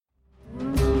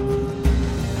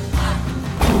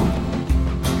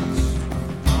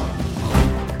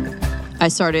I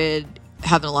started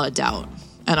having a lot of doubt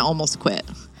and I almost quit.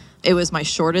 It was my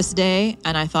shortest day,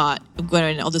 and I thought,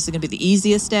 this is going to be the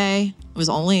easiest day. It was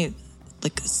only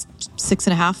like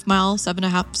 6.5 mile,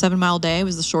 7 mile day. It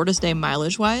was the shortest day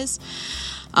mileage-wise.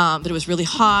 But it was really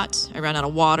hot. I ran out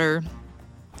of water.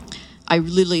 I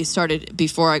literally started,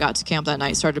 before I got to camp that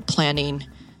night, started planning,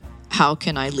 how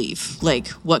can I leave? Like,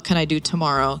 what can I do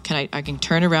tomorrow? I can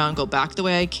turn around, go back the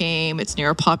way I came. It's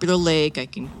near a popular lake. I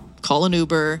can call an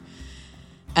Uber.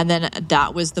 And then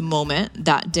that was the moment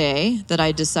that day that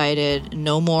I decided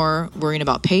no more worrying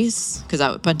about pace. Because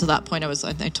up until that point, I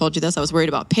told you this, I was worried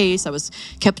about pace.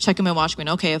 Kept checking my watch, going,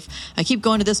 okay, if I keep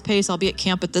going to this pace, I'll be at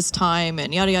camp at this time,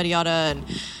 and yada, yada, yada. And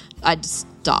I just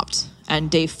stopped. And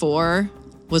day 4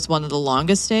 was one of the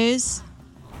longest days,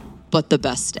 but the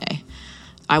best day.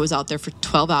 I was out there for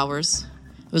 12 hours.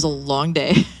 It was a long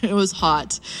day. It was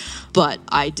hot, but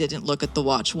I didn't look at the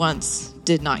watch once.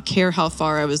 Did not care how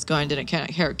far I was going. Didn't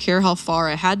care how far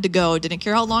I had to go. Didn't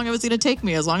care how long it was going to take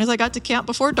me. As long as I got to camp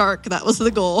before dark, that was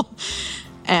the goal.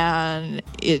 And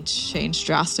it changed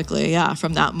drastically. Yeah,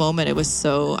 from that moment,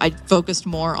 I focused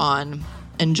more on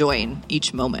enjoying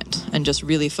each moment and just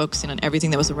really focusing on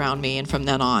everything that was around me. And from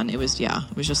then on, it was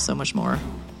just so much more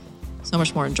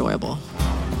enjoyable.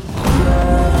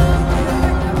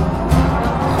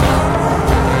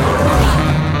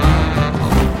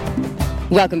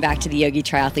 Welcome back to the Yogi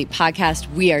Triathlete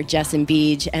Podcast. We are Jess and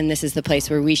Beej, and this is the place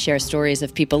where we share stories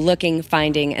of people looking,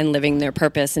 finding, and living their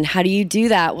purpose. And how do you do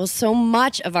that? Well, so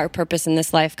much of our purpose in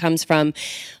this life comes from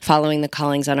following the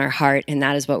callings on our heart, and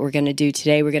that is what we're going to do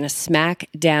today. We're going to smack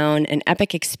down an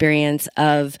epic experience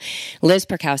of Liz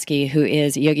Perkoski, who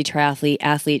is a Yogi Triathlete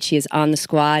athlete. She is on the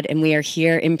squad, and we are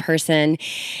here in person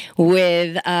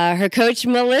with her coach,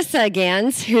 Melissa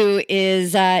Gansz, who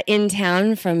is in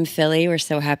town from Philly. We're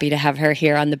so happy to have her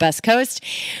here on the Best Coast.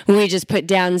 We just put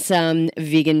down some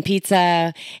vegan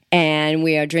pizza and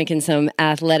we are drinking some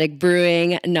Athletic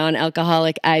Brewing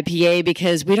non-alcoholic IPA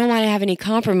because we don't want to have any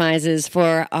compromises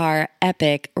for our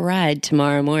epic ride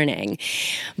tomorrow morning.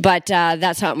 But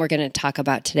that's not what we're going to talk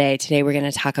about today. Today we're going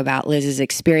to talk about Liz's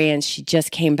experience. She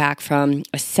just came back from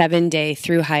a 7-day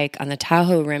Thru-Hike on the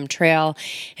Tahoe Rim Trail.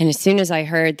 And as soon as I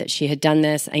heard that she had done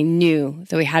this, I knew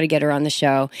that we had to get her on the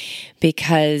show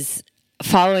because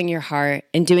following your heart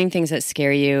and doing things that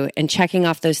scare you and checking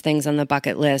off those things on the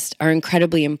bucket list are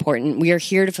incredibly important. We are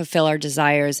here to fulfill our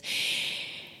desires.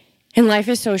 And life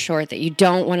is so short that you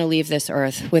don't want to leave this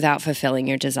earth without fulfilling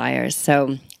your desires.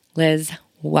 So, Liz,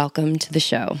 welcome to the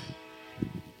show.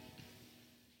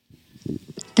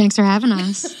 Thanks for having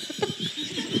us.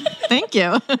 Thank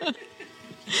you.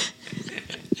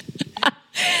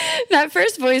 That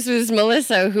first voice was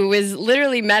Melissa, who was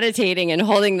literally meditating and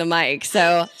holding the mic.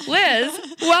 So, Liz,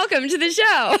 welcome to the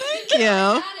show. Thank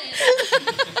you.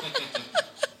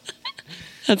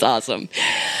 That's awesome.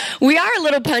 We are a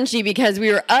little punchy because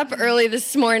we were up early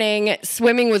this morning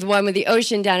swimming with the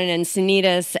ocean down in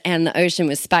Encinitas, and the ocean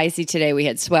was spicy today. We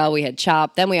had swell, we had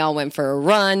chop, then we all went for a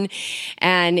run,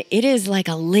 and it is like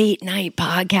a late night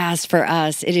podcast for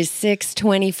us. It is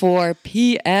 6:24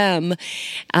 p.m.,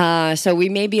 so we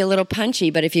may be a little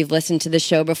punchy, but if you've listened to the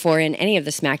show before in any of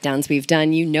the Smackdowns we've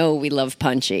done, you know we love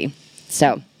punchy.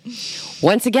 So,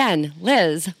 once again,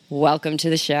 Liz, welcome to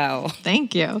the show.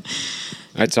 Thank you.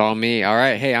 That's all me. All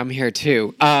right. Hey, I'm here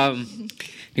too.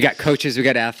 We got coaches, we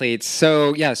got athletes.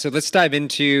 So let's dive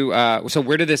into,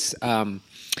 where did this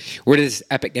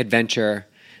epic adventure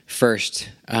first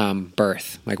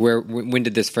birth? Like when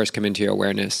did this first come into your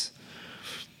awareness?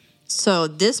 So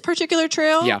this particular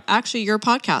trail, actually your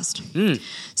podcast.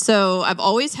 So I've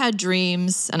always had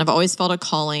dreams and I've always felt a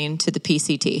calling to the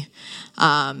PCT,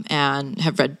 and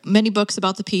have read many books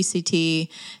about the PCT,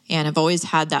 and I've always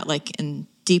had that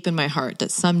deep in my heart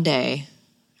that someday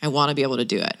I want to be able to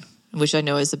do it, which I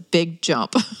know is a big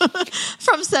jump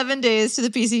from 7 days to the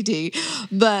PCT.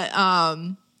 But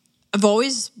I've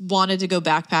always wanted to go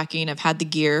backpacking. I've had the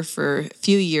gear for a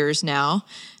few years now.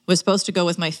 Was supposed to go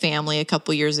with my family a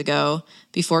couple years ago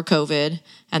before COVID.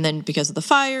 And then because of the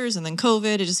fires and then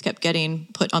COVID, it just kept getting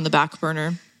put on the back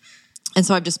burner. And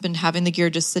so I've just been having the gear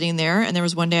just sitting there. And there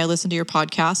was one day I listened to your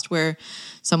podcast where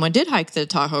someone did hike the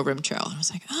Tahoe Rim Trail. And I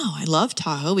was like, oh, I love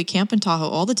Tahoe. We camp in Tahoe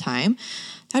all the time.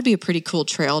 That'd be a pretty cool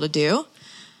trail to do.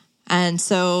 And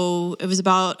so it was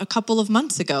about a couple of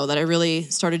months ago that I really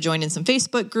started joining some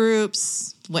Facebook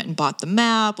groups, went and bought the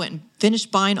map, went and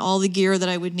finished buying all the gear that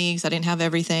I would need because I didn't have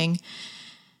everything,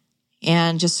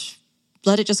 and just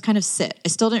let it just kind of sit. I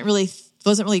still wasn't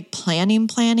really planning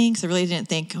because I really didn't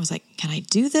think. I was like, can I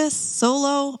do this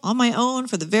solo on my own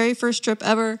for the very first trip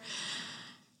ever?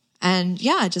 And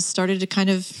yeah, I just started to kind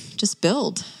of just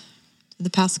build the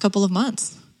past couple of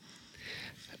months.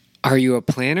 Are you a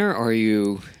planner or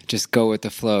you just go with the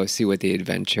flow, see what the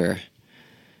adventure?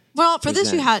 Well, for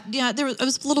this, it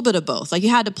was a little bit of both. Like you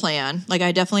had to plan. Like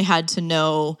I definitely had to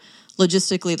know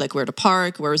logistically, like where to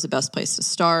park, where was the best place to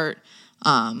start,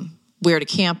 where to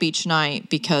camp each night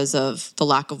because of the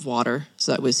lack of water.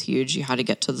 So that was huge. You had to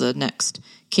get to the next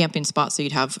camping spot so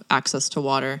you'd have access to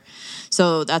water.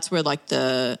 So that's where like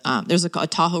there's a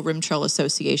Tahoe Rim Trail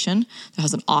Association that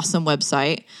has an awesome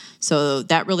website. So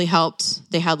that really helped.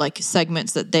 They had like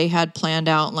segments that they had planned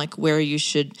out, like where you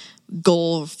should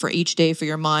goal for each day for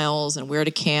your miles and where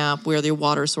to camp, where their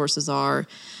water sources are.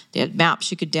 They had maps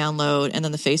you could download, and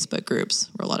then the Facebook groups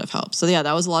were a lot of help. So yeah,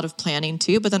 that was a lot of planning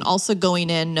too, but then also going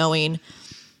in knowing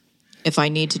if I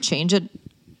need to change it,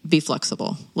 be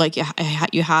flexible. Like you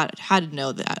had to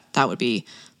know that would be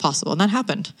possible, and that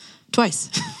happened twice.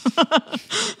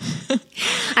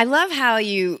 I love how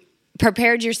you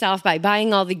prepared yourself by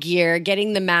buying all the gear,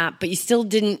 getting the map, but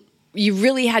you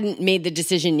really hadn't made the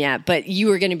decision yet, but you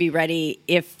were going to be ready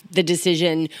if the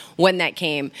decision, when that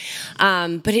came.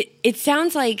 But it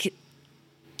sounds like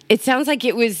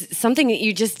it was something that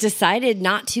you just decided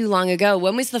not too long ago.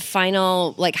 When was the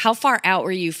final, like how far out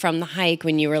were you from the hike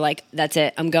when you were like, that's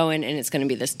it, I'm going and it's going to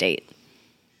be this date?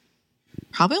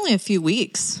 Probably only a few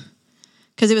weeks.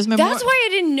 Because it was That's why I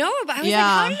didn't know about it. I was like,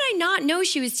 how did I not know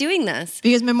she was doing this?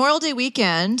 Because Memorial Day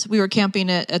weekend, we were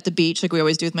camping at the beach like we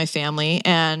always do with my family.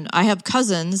 And I have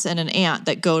cousins and an aunt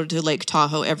that go to Lake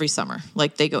Tahoe every summer.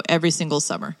 Like they go every single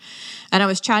summer. And I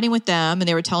was chatting with them and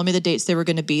they were telling me the dates they were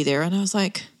going to be there. And I was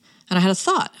like, and I had a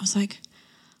thought. I was like,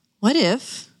 what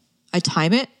if I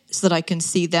time it so that I can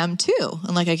see them too?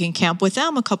 And like I can camp with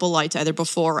them a couple nights either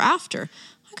before or after.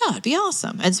 God, it'd be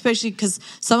awesome. And especially because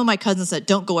some of my cousins that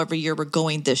don't go every year were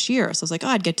going this year. So I was like,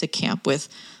 I'd get to camp with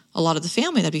a lot of the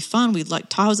family. That'd be fun.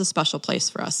 Tahoe's a special place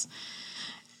for us.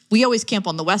 We always camp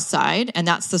on the west side, and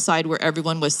that's the side where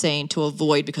everyone was saying to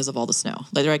avoid because of all the snow.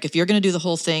 They're like, if you're going to do the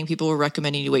whole thing, people were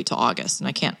recommending you wait till August. And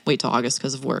I can't wait till August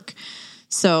because of work.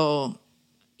 So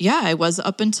yeah, I was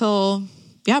up until,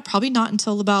 probably not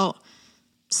until about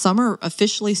summer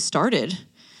officially started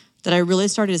that I really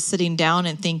started sitting down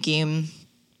and thinking,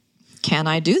 can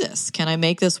I do this? Can I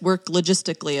make this work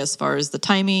logistically as far as the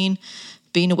timing,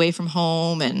 being away from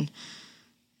home and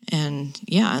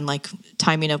like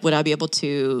timing of would I be able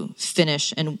to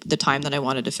finish in the time that I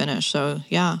wanted to finish? So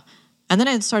yeah. And then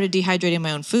I started dehydrating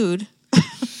my own food.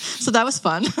 So that was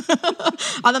fun.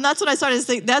 And then that's when I started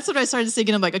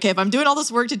thinking, I'm like, okay, if I'm doing all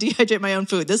this work to dehydrate my own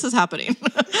food, this is happening.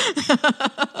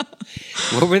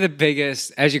 What were the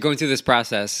biggest, as you're going through this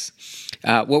process,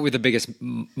 what were the biggest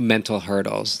mental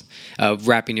hurdles of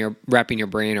wrapping your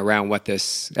brain around what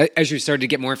this, as you started to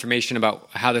get more information about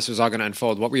how this was all going to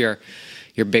unfold, what were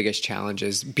your biggest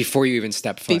challenges before you even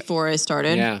stepped foot? Before I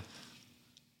started? Yeah.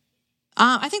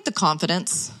 I think the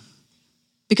confidence,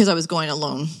 because I was going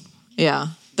alone. Yeah.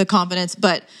 The confidence,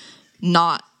 but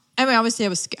not, I mean, obviously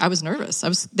I was nervous.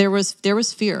 There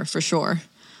was fear for sure.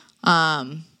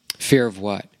 Fear of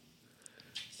what?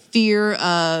 Fear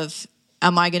of,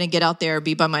 am I going to get out there,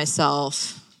 be by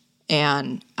myself,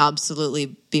 and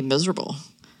absolutely be miserable?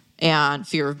 And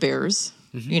fear of bears.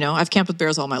 Mm-hmm. You know, I've camped with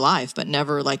bears all my life, but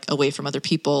never like away from other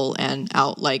people and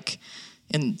out like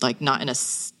in like not in a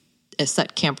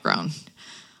set campground.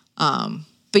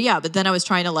 But then I was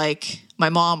trying to like, my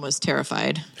mom was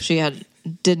terrified. She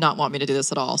did not want me to do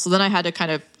this at all. So then I had to kind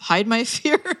of hide my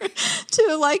fear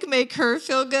to like make her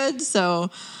feel good. So,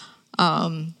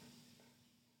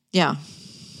 yeah.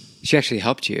 She actually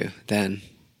helped you then.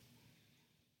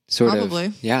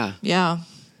 Probably. Yeah. Yeah.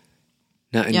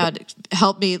 It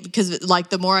helped me because like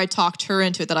the more I talked her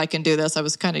into it that I can do this, I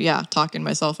was kind of, talking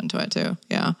myself into it too.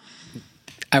 Yeah.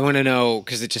 I want to know,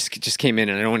 because it just came in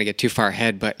and I don't want to get too far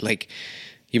ahead, but like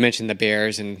you mentioned the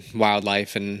bears and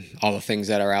wildlife and all the things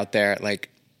that are out there. Like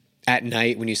at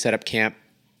night when you set up camp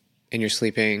and you're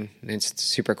sleeping and it's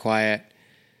super quiet,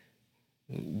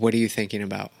 what are you thinking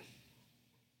about?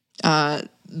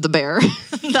 The bear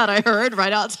that I heard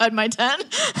right outside my tent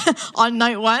on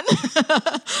night one.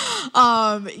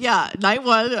 Night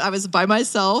one, I was by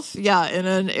myself, in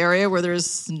an area where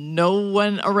there's no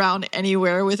one around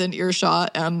anywhere within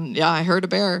earshot. And I heard a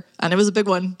bear and it was a big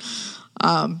one.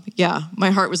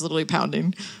 My heart was literally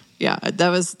pounding. Yeah, that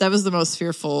was the most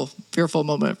fearful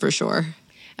moment for sure.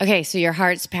 Okay, so your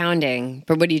heart's pounding,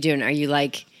 but what are you doing?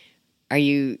 Are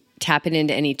you tapping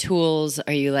into any tools?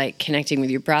 Are you like connecting with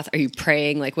your breath? Are you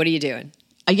praying? Like, what are you doing?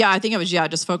 I think I was,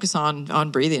 just focus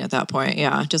on breathing at that point.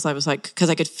 Yeah. Just, I was like, because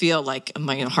I could feel like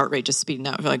my heart rate just speeding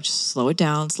up. Like, just slow it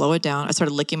down, slow it down. I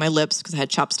started licking my lips because I had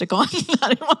chapstick on. I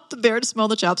didn't want the bear to smell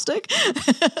the chapstick.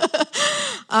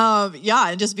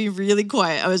 And just be really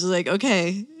quiet. I was just like,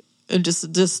 okay. And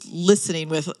just listening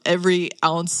with every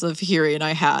ounce of hearing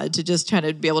I had to just try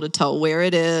to be able to tell where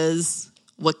it is,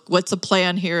 what's the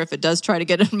plan here if it does try to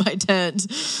get in my tent.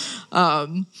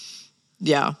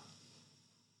 Yeah.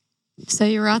 So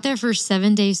you were out there for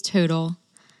 7 days total.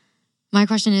 My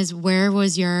question is, where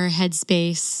was your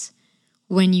headspace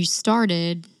when you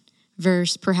started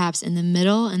versus perhaps in the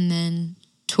middle and then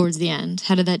towards the end?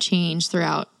 How did that change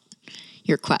throughout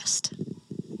your quest?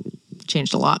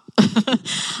 Changed a lot.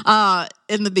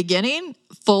 In the beginning,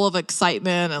 full of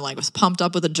excitement and was pumped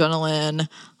up with adrenaline.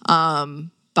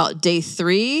 About day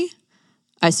 3,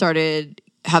 I started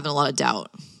having a lot of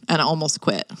doubt and I almost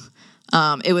quit.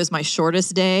 It was my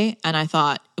shortest day and I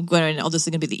thought, this is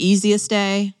going to be the easiest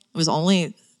day. It was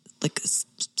only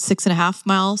 6.5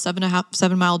 mile,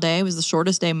 7 mile day. It was the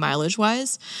shortest day mileage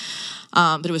wise.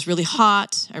 But it was really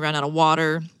hot. I ran out of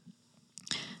water.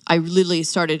 I literally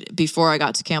started, before I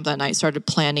got to camp that night, started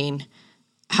planning,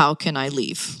 how can I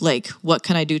leave? What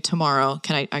can I do tomorrow?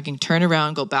 I can turn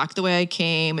around, go back the way I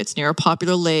came. It's near a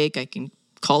popular lake. I can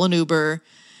call an Uber.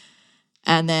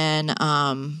 And then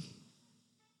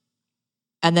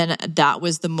that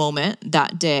was the moment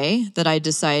that day that I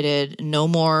decided no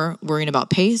more worrying about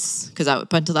pace. Because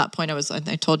up until that point,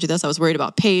 I told you this, I was worried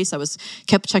about pace.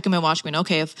 Kept checking my watch, going,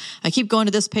 okay, if I keep going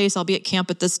to this pace, I'll be at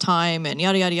camp at this time and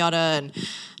yada, yada, yada. And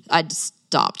I just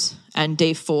stopped. And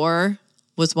day 4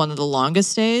 was one of the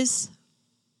longest days,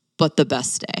 but the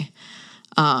best day.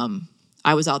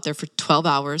 I was out there for 12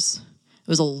 hours. It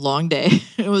was a long day.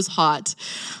 It was hot.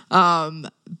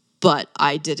 But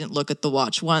I didn't look at the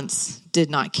watch once, did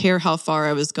not care how far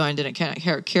I was going, didn't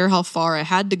care how far I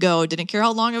had to go, didn't care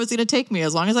how long it was going to take me.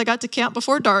 As long as I got to camp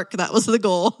before dark, that was the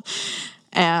goal.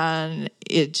 And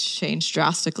it changed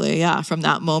drastically. Yeah, from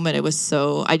that moment,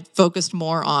 I focused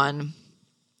more on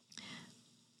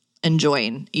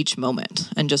enjoying each moment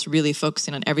and just really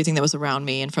focusing on everything that was around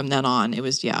me. And from then on, it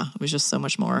was just so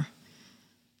much more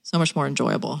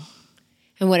enjoyable.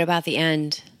 And what about the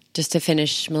end? Just to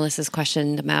finish Melissa's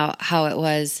question about how it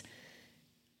was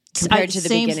compared to the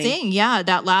beginning. Same thing. Yeah.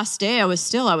 That last day I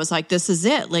was like, this is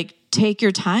it. Take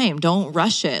your time. Don't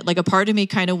rush it. A part of me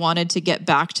kind of wanted to get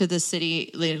back to the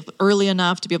city early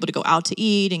enough to be able to go out to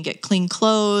eat and get clean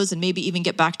clothes and maybe even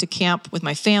get back to camp with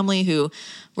my family who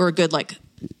were a good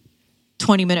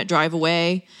 20-minute drive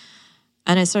away.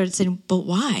 And I started saying, but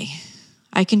why?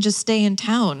 I can just stay in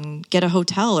town and get a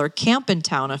hotel or camp in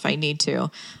town if I need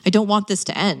to. I don't want this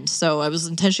to end. So I was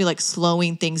intentionally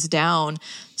slowing things down,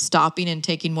 stopping and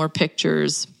taking more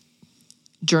pictures,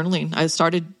 journaling. I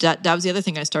started, that was the other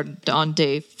thing I started on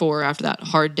day 4 after that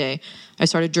hard day. I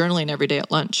started journaling every day at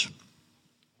lunch.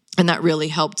 And that really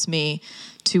helped me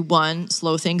to, one,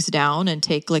 slow things down and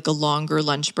take a longer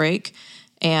lunch break,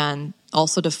 and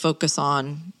also to focus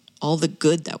on all the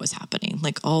good that was happening,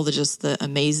 all the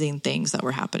amazing things that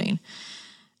were happening.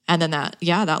 And then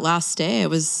that last day, I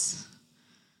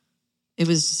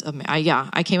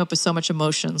came up with so much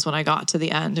emotions when I got to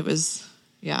the end. It was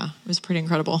pretty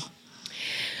incredible.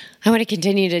 I want to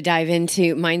continue to dive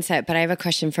into mindset, but I have a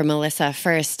question for Melissa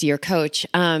first, your coach.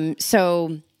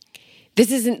 So this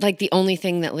isn't the only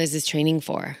thing that Liz is training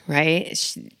for, right?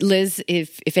 Liz,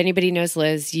 if anybody knows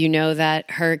Liz, you know that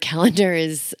her calendar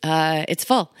is, it's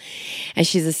full. And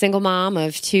she's a single mom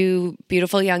of 2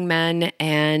 beautiful young men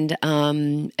and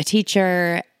a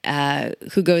teacher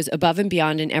who goes above and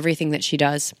beyond in everything that she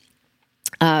does.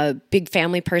 Big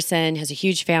family person, has a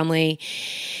huge family.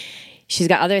 She's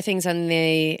got other things on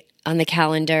the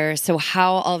calendar. So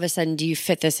how all of a sudden do you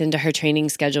fit this into her training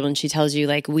schedule when she tells you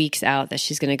weeks out that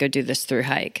she's going to go do this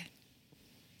Thru-Hike?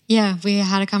 Yeah, we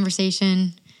had a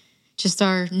conversation, just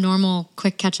our normal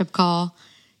quick catch-up call.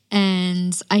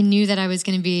 And I knew that I was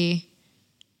going to be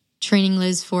training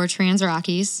Liz for Trans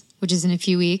Rockies, which is in a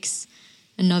few weeks,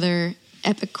 another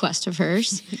epic quest of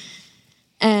hers.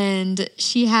 And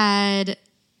she had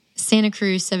Santa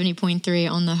Cruz 70.3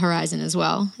 on the horizon as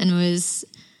well, and was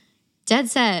dead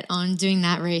set on doing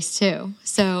that race too.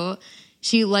 So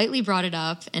she lightly brought it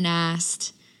up and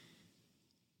asked,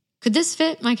 could this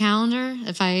fit my calendar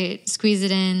if I squeeze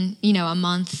it in, a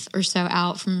month or so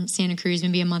out from Santa Cruz,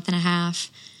 maybe a month and a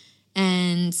half?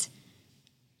 And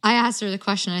I asked her the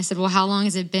question. I said, well, how long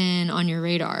has it been on your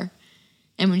radar?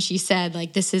 And when she said,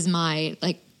 this is my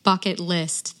bucket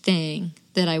list thing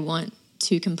that I want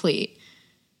to complete,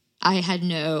 I had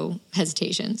no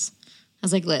hesitations. I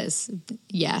was like, Liz,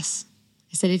 yes.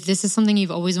 I said, if this is something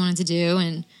you've always wanted to do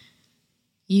and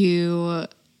you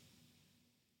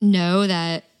know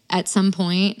that at some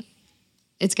point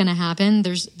it's going to happen,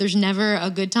 there's never a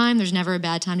good time. There's never a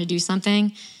bad time to do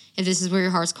something. If this is where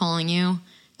your heart's calling you,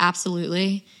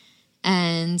 absolutely.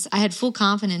 And I had full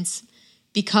confidence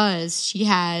because she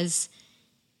has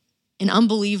an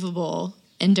unbelievable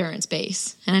endurance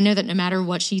base. And I know that no matter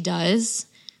what she does,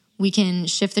 we can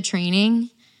shift the training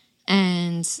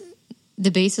and the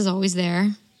base is always there.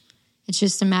 It's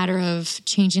just a matter of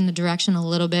changing the direction a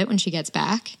little bit when she gets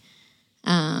back.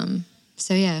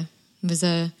 So yeah, it was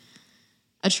a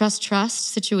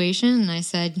trust situation. And I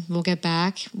said, we'll get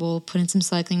back. We'll put in some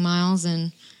cycling miles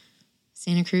and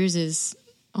Santa Cruz is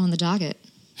on the docket.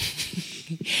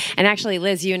 And actually,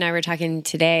 Liz, you and I were talking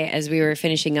today as we were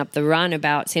finishing up the run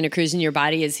about Santa Cruz, and your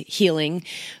body is healing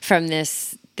from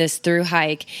this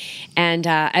Thru-Hike. And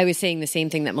I was saying the same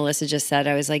thing that Melissa just said.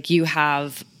 I was like, you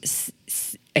have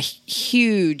a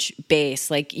huge base.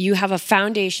 Like, you have a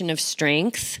foundation of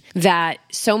strength that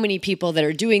so many people that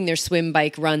are doing their swim,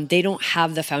 bike, run, they don't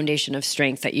have the foundation of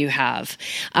strength that you have.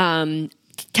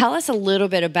 Tell us a little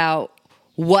bit about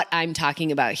what I'm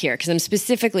talking about here, because I'm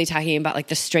specifically talking about like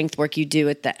the strength work you do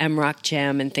at the MROC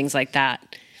gym and things like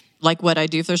that. Like what I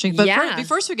do for strength. But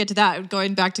before we get to that,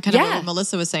 going back to kind of what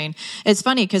Melissa was saying, it's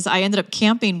funny because I ended up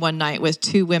camping one night with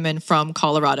two women from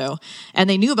Colorado, and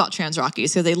they knew about Trans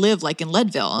Rockies, so they live like in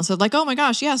Leadville. And so like, oh my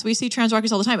gosh, yes, we see Trans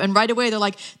Rockies all the time. And right away they're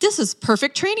like, this is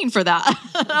perfect training for that.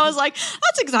 And I was like,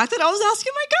 that's exactly what I was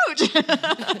asking my coach.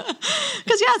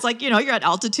 Because it's like, you're at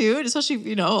altitude, especially,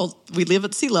 we live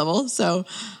at sea level. So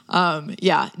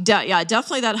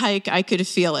definitely that hike, I could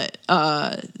feel it,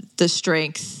 the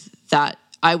strength that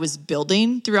I was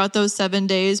building throughout those 7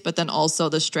 days, but then also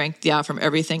the strength, from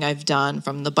everything I've done,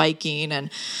 from the biking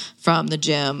and from the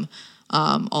gym,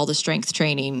 all the strength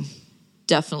training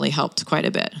definitely helped quite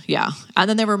a bit. Yeah. And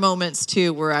then there were moments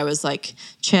too where I was like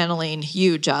channeling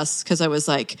you, Jess, because I was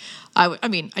like, I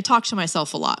talk to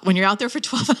myself a lot. When you're out there for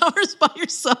 12 hours by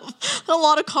yourself, a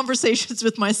lot of conversations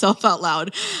with myself out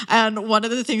loud. And one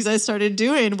of the things I started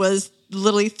doing was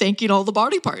literally thanking all the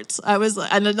body parts. I was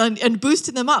and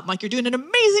boosting them up. I'm like, you're doing an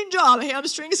amazing job.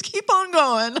 Hamstrings, keep on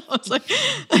going. I was like,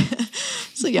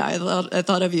 so yeah, I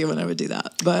thought of you when I would do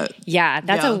that. But yeah,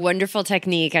 that's a wonderful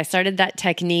technique. I started that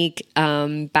technique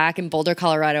back in Boulder,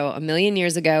 Colorado, a million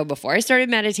years ago before I started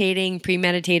meditating,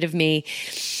 pre-meditative me.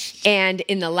 And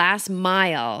in the last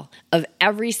mile of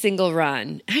every single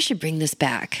run, I should bring this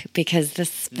back because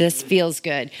this feels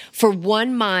good. For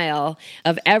 1 mile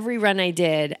of every run I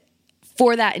did,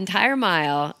 for that entire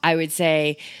mile, I would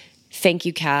say, thank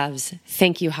you calves,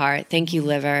 thank you heart, thank you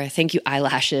liver, thank you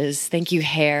eyelashes, thank you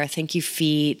hair, thank you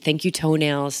feet, thank you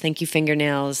toenails, thank you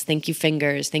fingernails, thank you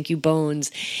fingers, thank you bones.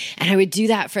 And I would do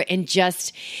that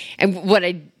and what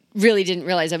I really didn't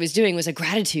realize I was doing was a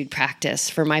gratitude practice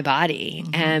for my body.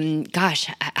 Mm-hmm. And gosh,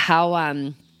 how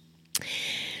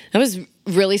that was a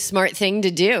really smart thing to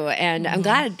do. And I'm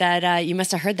glad that you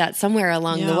must have heard that somewhere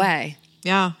along the way.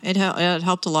 Yeah, it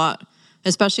helped a lot.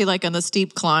 Especially like on the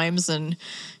steep climbs and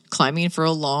climbing for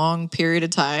a long period of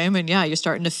time. And you're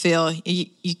starting to feel,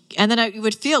 and then I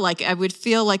would feel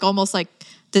like almost like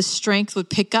the strength would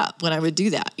pick up when I would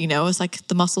do that. It's like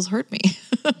the muscles hurt me.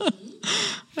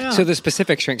 Yeah. So the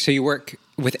specific strength, so you work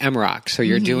with MROC, so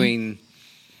you're doing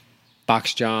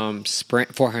box jump,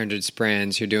 400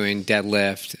 sprints, you're doing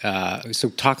deadlift. So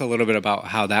talk a little bit about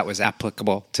how that was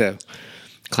applicable to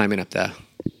climbing up the...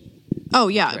 Oh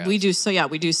yeah, we do. So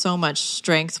we do so much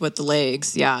strength with the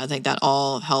legs. Yeah, I think that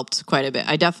all helped quite a bit.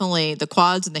 The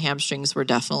quads and the hamstrings were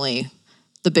definitely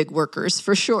the big workers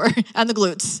for sure, and the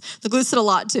glutes. The glutes did a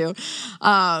lot too.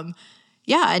 And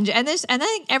I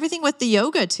think everything with the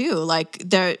yoga too. Like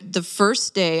the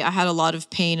first day, I had a lot of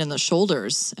pain in the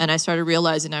shoulders, and I started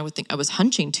realizing I would think I was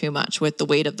hunching too much with the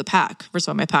weight of the pack. First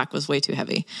of all, my pack was way too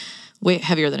heavy, way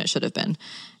heavier than it should have been,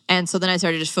 and so then I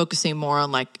started just focusing more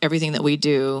on like everything that we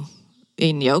do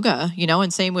in yoga,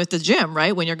 and same with the gym,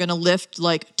 right? When you're going to lift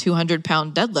like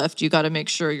 200-pound deadlift, you got to make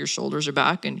sure your shoulders are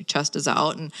back and your chest is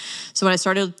out. And so when I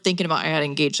started thinking about, I got to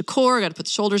engage the core, I got to put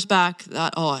the shoulders back,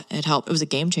 it helped. It was a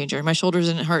game changer. My shoulders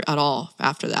didn't hurt at all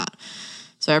after that.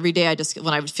 So every day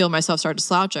when I would feel myself start to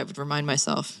slouch, I would remind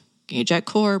myself, engage that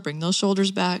core, bring those shoulders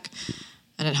back.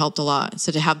 And it helped a lot.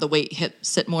 So to have the weight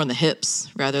sit more in the hips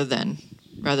rather than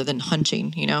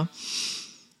hunching,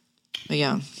 But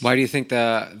yeah. Why do you think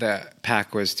the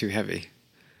pack was too heavy?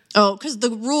 Oh, because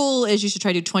the rule is you should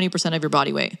try to do 20% of your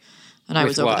body weight. And I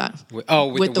was over that. With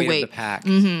the weight of the pack.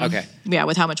 Mm-hmm. Okay. Yeah,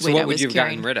 with how much weight I was carrying. So what would you have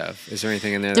gotten rid of? Is there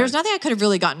anything in there? There's nothing I could have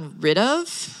really gotten rid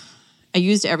of. I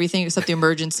used everything except the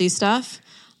emergency stuff.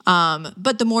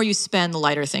 But the more you spend, the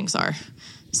lighter things are.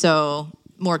 So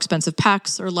more expensive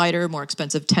packs are lighter, more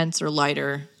expensive tents are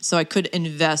lighter. So I could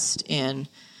invest in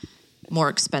more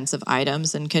expensive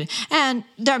items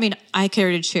I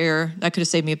carried a chair. That could have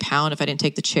saved me a pound if I didn't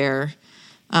take the chair.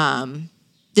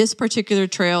 This particular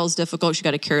trail is difficult. You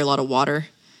got to carry a lot of water,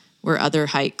 where other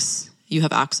hikes, you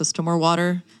have access to more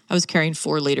water. I was carrying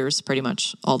 4 liters pretty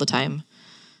much all the time,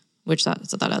 which that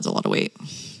adds a lot of weight.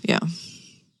 Yeah.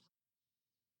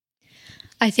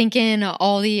 I think in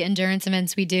all the endurance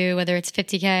events we do, whether it's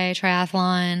 50K,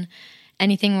 triathlon,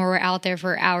 anything where we're out there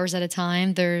for hours at a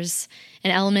time, there's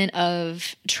an element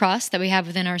of trust that we have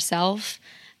within ourselves,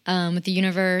 with the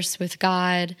universe, with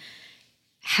God.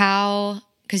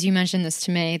 Because you mentioned this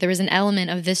to me, there was an element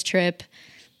of this trip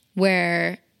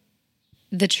where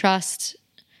the trust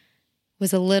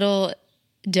was a little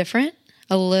different,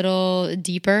 a little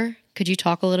deeper. Could you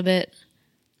talk a little bit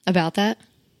about that?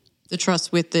 The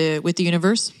trust with the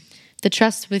universe? The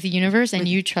trust with the universe and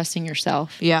you trusting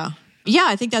yourself. Yeah. Yeah,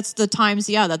 I think that's the times,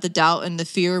 that the doubt and the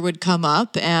fear would come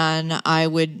up, and I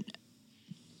would,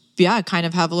 kind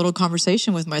of have a little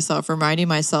conversation with myself, reminding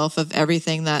myself of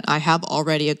everything that I have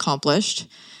already accomplished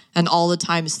and all the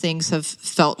times things have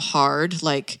felt hard,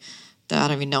 like that. I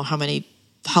don't even know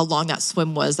how long that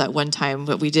swim was that one time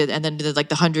that we did, and then did like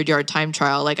the 100-yard time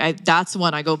trial. Like that's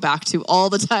one I go back to all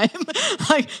the time.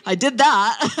 Like I did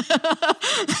that.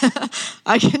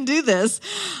 I can do this.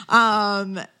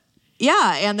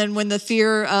 And then when the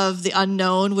fear of the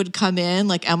unknown would come in,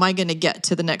 like, am I going to get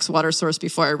to the next water source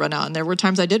before I run out? And there were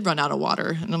times I did run out of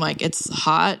water, and I'm like, it's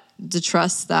hot to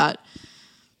trust that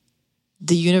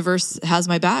the universe has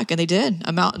my back, and they did.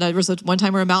 There was one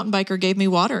time where a mountain biker gave me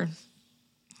water,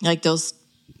 like those.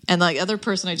 And like other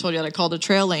person I told you that I called a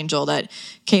trail angel that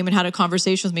came and had a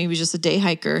conversation with me. He was just a day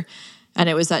hiker. And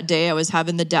it was that day I was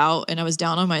having the doubt and I was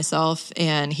down on myself.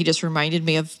 And he just reminded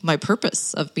me of my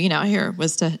purpose of being out here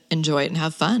was to enjoy it and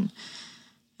have fun.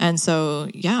 And so,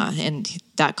 and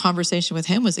that conversation with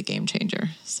him was a game changer.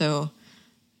 So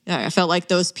I felt like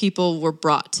those people were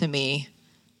brought to me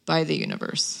by the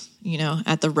universe,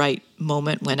 at the right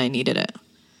moment when I needed it.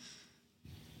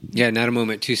 Yeah, not a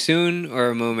moment too soon or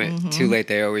a moment too late.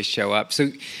 They always show up. So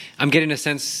I'm getting a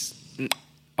sense,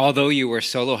 although you were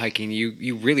solo hiking,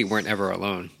 you really weren't ever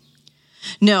alone.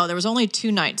 No, there was only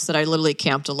 2 nights that I literally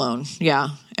camped alone. Yeah,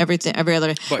 every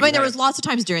other. There was lots of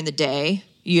times during the day.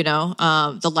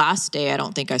 The last day I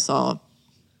don't think I saw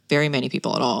very many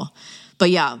people at all.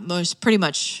 But yeah, pretty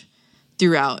much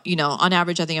throughout. On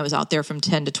average, I think I was out there from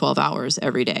 10 to 12 hours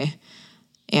every day.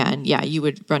 And you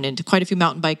would run into quite a few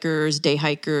mountain bikers, day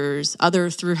hikers, other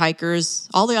Thru-Hikers.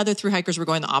 All the other Thru-Hikers were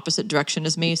going the opposite direction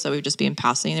as me, so we would just be in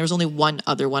passing. There was only one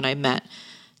other one I met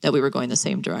that we were going the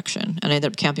same direction, and I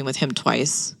ended up camping with him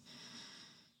twice.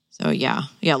 So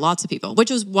lots of people,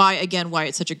 which is why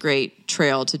it's such a great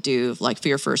trail to do, like for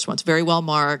your first one. It's very well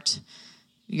marked.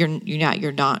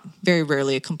 You're not very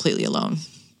rarely completely alone,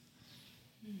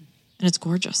 and it's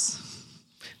gorgeous.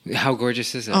 How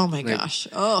gorgeous is it? Oh my gosh.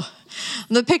 Oh,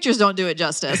 the pictures don't do it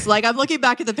justice. Like I'm looking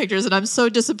back at the pictures and I'm so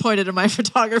disappointed in my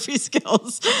photography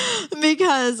skills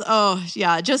because,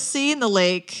 just seeing the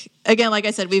lake again, like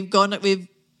I said, I've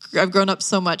grown up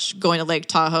so much going to Lake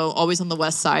Tahoe, always on the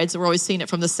west side. So we're always seeing it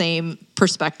from the same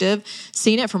perspective,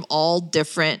 seeing it from all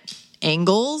different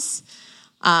angles,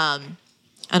 and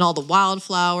all the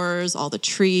wildflowers, all the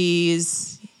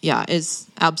trees. Yeah, it's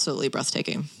absolutely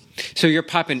breathtaking. So you're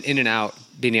popping in and out,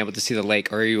 being able to see the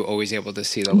lake, or are you always able to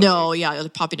see the lake? No,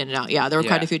 popping in and out. Yeah, there were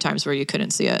quite a few times where you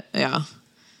couldn't see it. Yeah.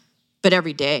 But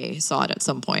every day saw it at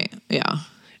some point. Yeah.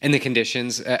 And the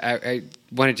conditions, I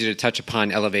wanted you to touch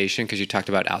upon elevation because you talked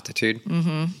about altitude.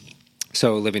 Mm-hmm.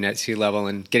 So living at sea level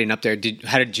and getting up there,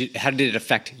 how did it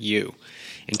affect you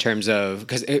in terms of,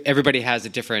 because everybody has a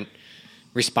different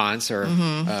response or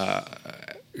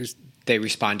they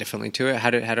respond differently to it. How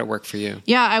did it work for you?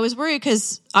 Yeah, I was worried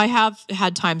because I have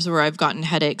had times where I've gotten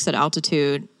headaches at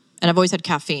altitude, and I've always had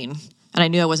caffeine, and I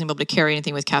knew I wasn't able to carry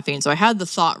anything with caffeine. So I had the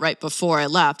thought right before I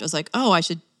left. I was like, I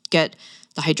should get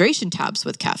the hydration tabs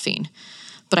with caffeine.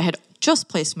 But I had just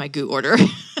placed my goo order.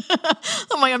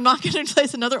 I'm like, I'm not going to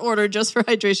place another order just for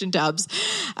hydration tabs.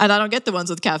 And I don't get the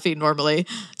ones with caffeine normally.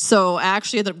 So I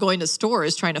actually ended up going to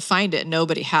stores trying to find it, and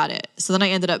nobody had it. So then I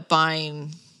ended up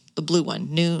buying the blue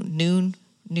one, noon.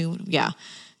 Yeah.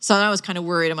 So then I was kind of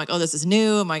worried. I'm like, this is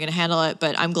new. Am I going to handle it?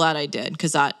 But I'm glad I did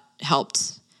because that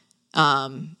helped.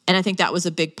 And I think that was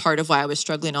a big part of why I was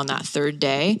struggling on that third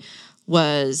day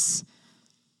because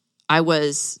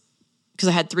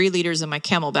I had 3 liters in my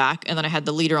Camelback, and then I had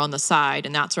the liter on the side,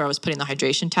 and that's where I was putting the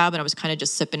hydration tab, and I was kind of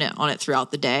just sipping on it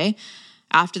throughout the day.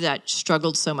 after that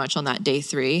struggled so much on that day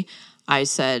 3, I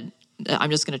said, I'm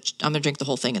going to drink the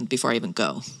whole thing before I even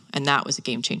go. And that was a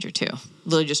game changer too.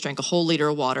 Literally just drank a whole liter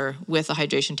of water with a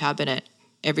hydration tab in it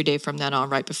every day from then on,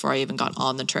 right before I even got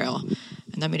on the trail.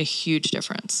 And that made a huge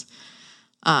difference.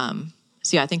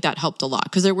 So yeah, I think that helped a lot,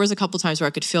 because there was a couple times where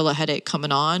I could feel a headache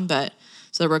coming on, but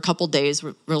so there were a couple days,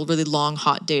 really long,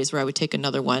 hot days where I would take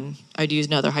another one. I'd use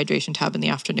another hydration tab in the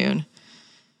afternoon.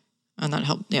 And that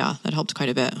helped. Yeah, that helped quite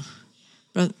a bit.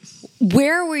 But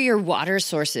where were your water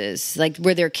sources? Like,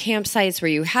 were there campsites where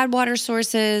you had water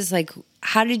sources? Like,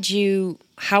 how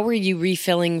were you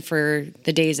refilling for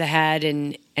the days ahead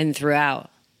and throughout?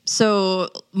 So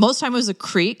most time it was a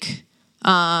creek.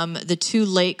 The 2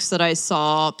 lakes that I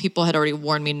saw, people had already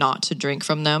warned me not to drink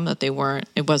from them, that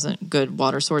it wasn't good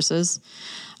water sources.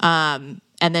 And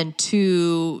then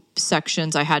 2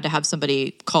 sections, I had to have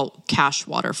somebody call cache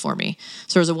water for me.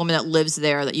 So there's a woman that lives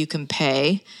there that you can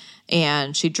pay,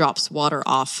 and she drops water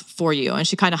off for you. And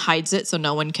she kind of hides it so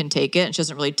no one can take it. And she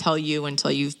doesn't really tell you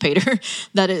until you've paid her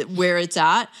where it's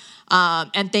at.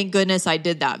 And thank goodness I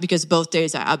did that, because both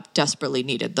days I desperately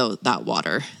needed that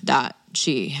water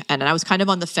and I was kind of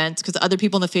on the fence, because other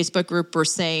people in the Facebook group were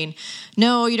saying,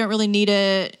 no, you don't really need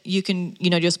it. You can,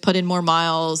 just put in more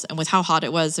miles. And with how hot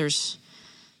it was,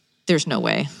 there's no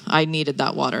way. I needed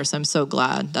that water. So I'm so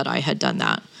glad that I had done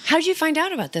that. How did you find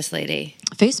out about this lady?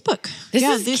 Facebook. These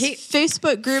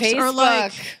Facebook groups are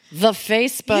like the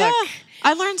Facebook. Yeah.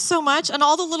 I learned so much, and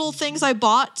all the little things I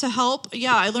bought to help.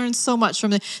 Yeah, I learned so much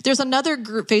from it. There's another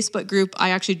Facebook group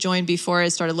I actually joined before I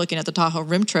started looking at the Tahoe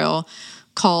Rim Trail,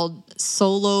 called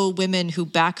Solo Women Who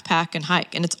Backpack and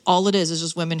Hike. And it's all it is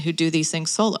just women who do these things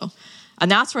solo. And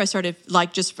that's where I started,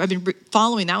 I've been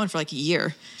following that one for like a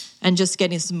year, and just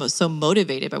getting so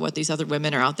motivated by what these other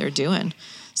women are out there doing.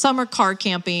 Some are car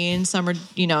camping, some are,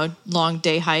 long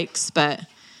day hikes, but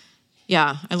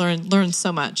yeah, I learned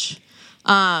so much.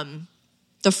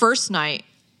 The first night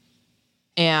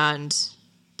and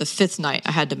the 5th night,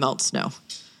 I had to melt snow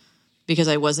because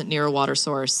I wasn't near a water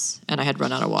source and I had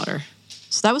run out of water.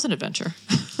 So that was an adventure.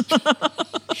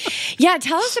 Yeah,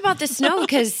 tell us about the snow,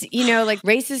 because,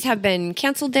 races have been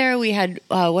canceled there. We had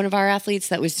one of our athletes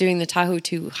that was doing the Tahoe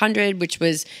 200, which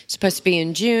was supposed to be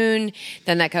in June.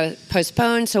 Then that got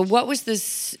postponed. So what was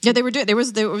this? Yeah, they were doing. It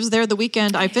was there the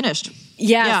weekend I finished.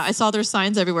 Yes. Yeah, I saw their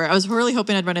signs everywhere. I was really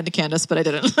hoping I'd run into Candace, but I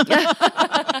didn't.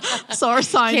 Saw her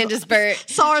signs. Candace Burt.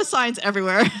 Saw her signs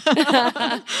everywhere.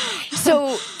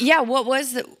 So, yeah, what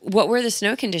were the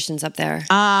snow conditions up there?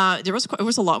 It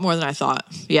was a lot more than I thought.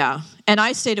 Yeah. And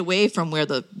I stayed away from where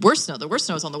the worst snow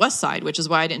was on the west side, which is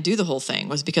why I didn't do the whole thing,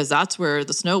 was because that's where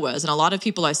the snow was. And a lot of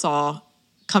people I saw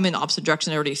come in the opposite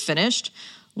direction already finished.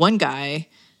 One guy,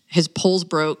 his poles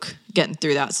broke getting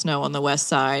through that snow on the west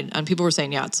side. And people were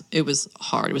saying, it was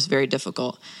hard. It was very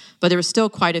difficult. But there was still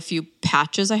quite a few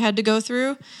patches I had to go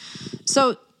through.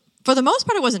 So for the most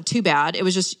part, it wasn't too bad. It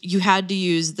was just you had to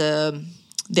use the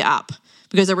app,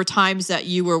 because there were times that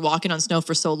you were walking on snow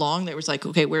for so long that it was like,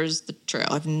 okay, where's the trail?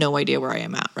 I have no idea where I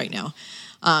am at right now.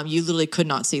 You literally could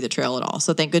not see the trail at all.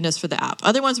 So thank goodness for the app.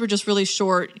 Other ones were just really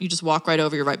short. You just walk right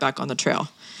over, you're right back on the trail.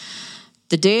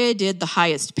 The day I did the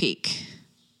highest peak,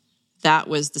 that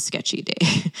was the sketchy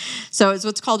day. So it's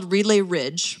what's called Relay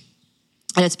Ridge.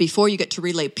 And it's before you get to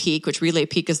Relay Peak, which Relay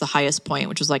Peak is the highest point,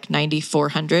 which was like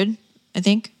 9,400, I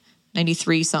think,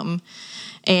 93 something.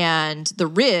 And the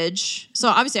ridge, so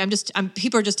obviously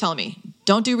people are just telling me,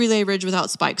 don't do Relay Ridge without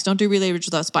spikes. Don't do Relay Ridge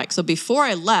without spikes. So before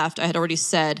I left, I had already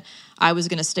said I was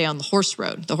going to stay on the horse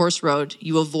road. The horse road,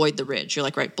 you avoid the ridge. You're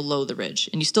like right below the ridge,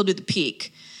 and you still do the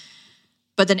peak.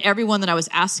 But then everyone that I was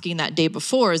asking that day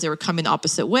before, as they were coming the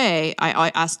opposite way,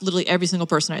 I asked literally every single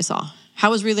person I saw, how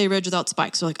was Relay Ridge without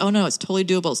spikes? They're like, oh no, it's totally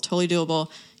doable. It's totally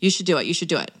doable. You should do it. You should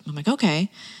do it. I'm like,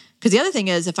 okay. Because the other thing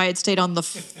is, if I had stayed on the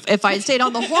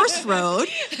horse road,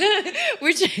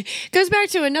 which goes back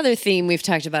to another theme we've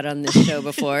talked about on this show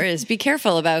before, is be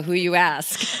careful about who you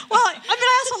ask. Well, I've been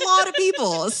asked a lot of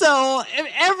people, so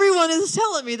everyone is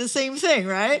telling me the same thing,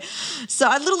 right? So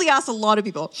I literally asked a lot of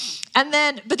people, but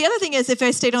the other thing is, if I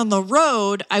stayed on the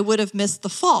road, I would have missed the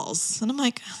falls, and I'm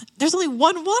like, there's only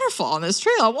one waterfall on this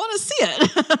trail. I want to see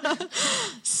it.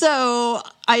 So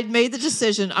I made the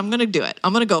decision. I'm going to do it.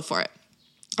 I'm going to go for it.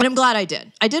 And I'm glad I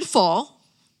did. I did fall.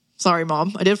 Sorry,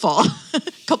 Mom. I did fall a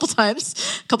couple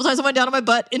times. I went down on my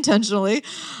butt intentionally.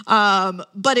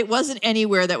 But it wasn't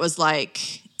anywhere that was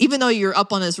like even though you're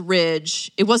up on this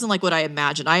ridge, it wasn't like what I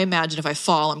imagined. I imagined if I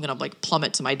fall, I'm going to like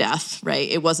plummet to my death, right?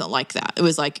 It wasn't like that. It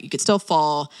was like you could still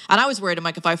fall. And I was worried, I'm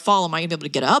like, if I fall, am I going to be able to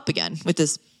get up again with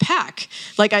this pack?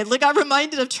 Like I got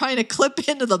reminded of trying to clip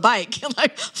into the bike and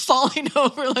like falling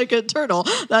over like a turtle.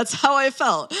 That's how I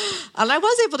felt. And I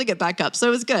was able to get back up. So it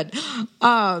was good.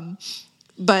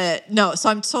 But no,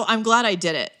 so I'm glad I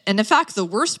did it. And in fact, the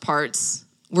worst parts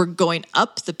were going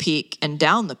up the peak and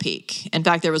down the peak. In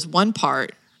fact, there was one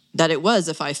part that it was,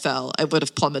 if I fell, I would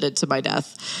have plummeted to my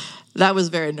death. That was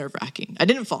very nerve-wracking. I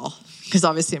didn't fall because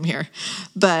obviously I'm here.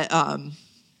 But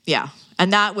yeah.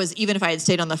 And that was, even if I had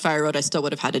stayed on the fire road, I still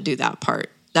would have had to do that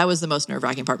part. That was the most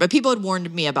nerve-wracking part. But people had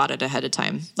warned me about it ahead of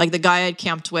time. Like the guy I'd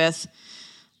camped with,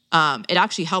 it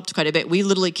actually helped quite a bit. We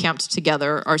literally camped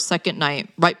together our second night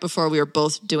right before we were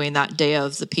both doing that day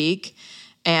of the peak.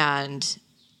 And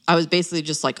I was basically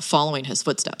just like following his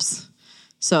footsteps.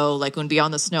 So like when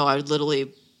beyond the snow, I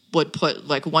would put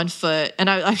like one foot, and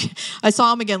I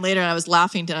saw him again later and I was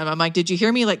laughing to him. I'm like, did you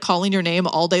hear me like calling your name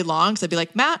all day long? So I'd be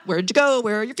like, Matt, where'd you go?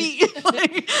 Where are your feet?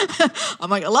 Like, I'm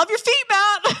like, I love your feet,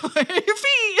 Matt. Where are your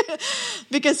feet?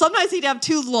 Because sometimes he'd have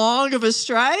too long of a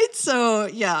stride. So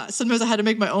yeah, sometimes I had to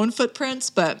make my own footprints,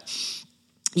 but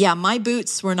yeah, my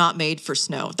boots were not made for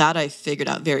snow. That I figured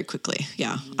out very quickly.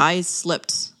 Yeah. I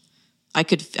slipped.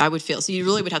 I would feel. So you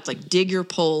really would have to like dig your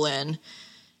pole in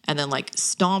and then like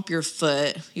stomp your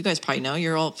foot. You guys probably know,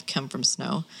 you're all come from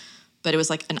snow, but it was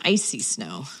like an icy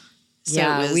snow. So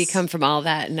yeah, we come from all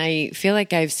that. And I feel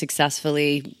like I've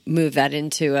successfully moved that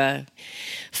into a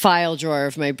file drawer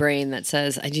of my brain that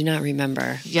says, I do not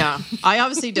remember. Yeah, I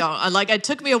obviously don't. It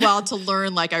took me a while to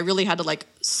learn, like I really had to like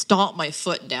stomp my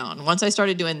foot down. Once I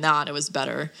started doing that, it was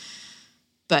better.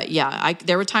 But yeah,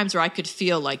 there were times where I could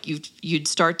feel like you'd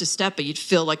start to step, but you'd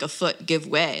feel like a foot give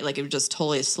way, like it would just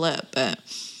totally slip. But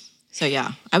so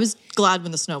yeah, I was glad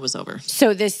when the snow was over.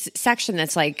 So this section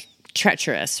that's like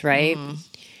treacherous, right? Mm-hmm.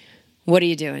 What are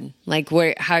you doing? Like,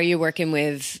 how are you working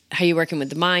with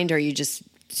the mind? Or are you just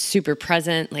super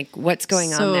present? Like, what's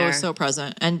going on there? So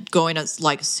present, and going as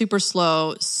like super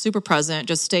slow, super present,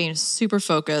 just staying super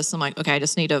focused. I'm like, okay, I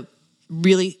just need to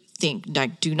really think.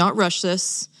 Like, do not rush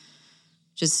this.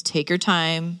 Just take your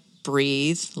time,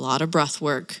 breathe, a lot of breath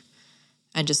work,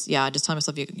 and just tell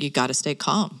myself you got to stay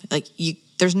calm. Like you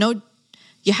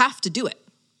have to do it.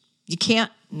 You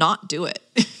can't not do it.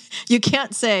 You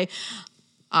can't say,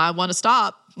 I want to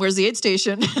stop. Where's the aid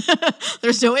station?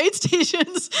 There's no aid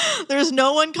stations. There's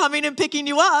no one coming and picking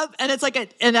you up. And it's like,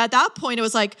 and at that point it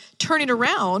was like turning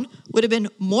around would have been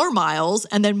more miles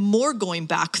and then more going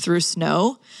back through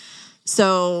snow.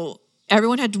 So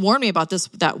everyone had warned me about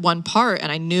that one part,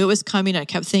 and I knew it was coming. And I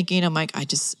kept thinking, I'm like, I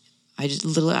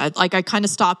kind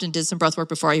of stopped and did some breath work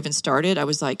before I even started. I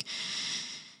was like,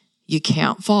 you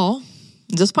can't fall.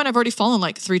 At this point, I've already fallen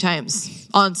like 3 times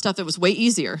on stuff that was way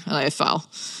easier, and I fell.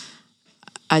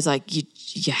 I was like,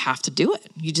 you have to do it.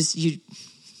 You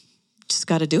just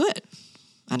got to do it,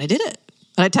 and I did it.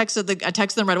 And I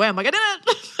texted them right away. I'm like, I did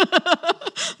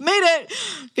it. Made it.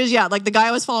 Because yeah, like the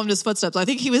guy was following his footsteps. I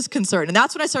think he was concerned. And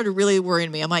that's when I started really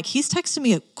worrying me. I'm like, he's texted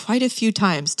me quite a few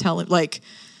times telling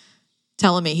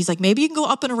me, he's like, maybe you can go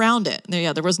up and around it.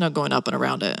 And there was no going up and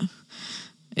around it.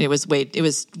 It was way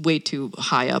too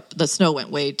high up. The snow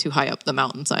went way too high up the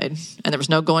mountainside. And there was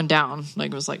no going down.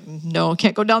 Like it was like, no,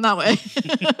 can't go down that way.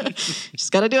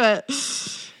 Just got to do it.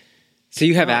 So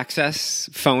you have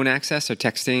phone access or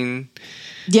texting?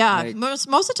 Yeah, like, most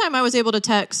of the time I was able to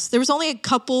text. There was only a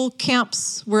couple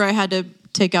camps where I had to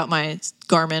take out my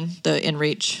Garmin, the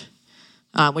InReach,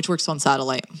 which works on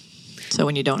satellite. So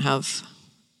when you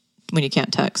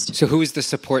can't text. So who's the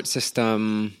support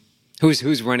system?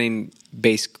 Who's running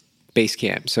base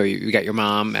camp? So you got your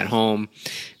mom at home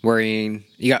worrying.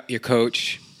 You got your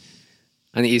coach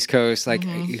on the East Coast. Like,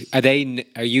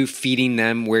 mm-hmm. Are you feeding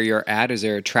them where you're at? Is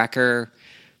there a tracker?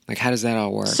 Like, how does that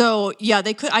all work? So yeah,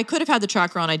 I could have had the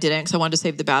tracker on. I didn't because I wanted to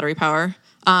save the battery power.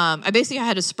 I basically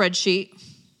had a spreadsheet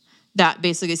that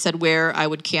basically said where I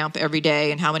would camp every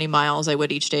day and how many miles I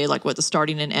would each day, like what the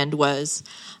starting and end was.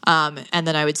 And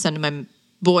then I would send my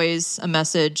boys a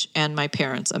message and my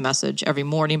parents a message every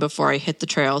morning before I hit the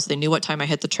trail. So they knew what time I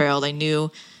hit the trail. They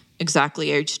knew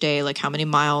exactly each day, like how many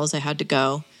miles I had to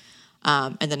go.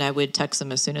 And then I would text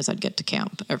them as soon as I'd get to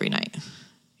camp every night.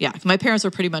 Yeah, my parents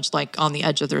were pretty much like on the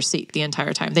edge of their seat the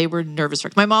entire time. They were nervous.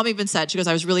 My mom even said, she goes,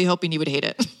 I was really hoping you would hate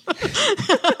it.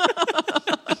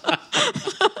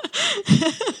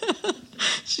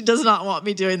 She does not want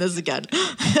me doing this again.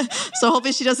 So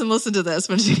hopefully she doesn't listen to this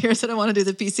when she hears that I want to do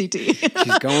the PCT.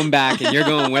 She's going back and you're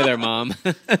going with her, Mom.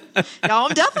 Yeah,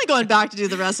 I'm definitely going back to do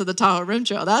the rest of the Tahoe Rim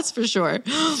Trail. That's for sure.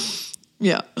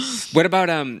 Yeah. What about,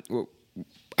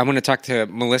 I want to talk to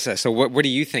Melissa. So what are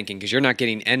you thinking? Because you're not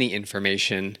getting any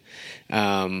information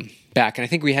back. And I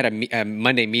think we had a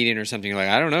Monday meeting or something. Like,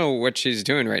 I don't know what she's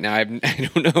doing right now. I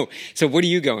don't know. So what are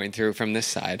you going through from this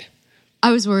side?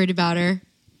 I was worried about her,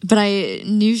 but I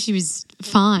knew she was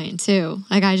fine too.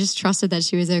 Like, I just trusted that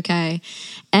she was okay.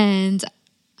 And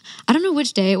I don't know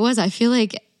which day it was. I feel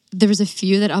like there was a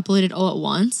few that uploaded all at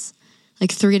once,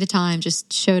 like 3 at a time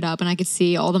just showed up, and I could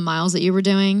see all the miles that you were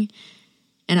doing.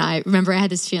 And I remember I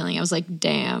had this feeling. I was like,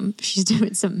 damn, she's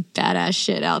doing some badass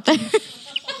shit out there.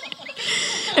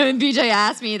 And when BJ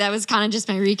asked me, that was kind of just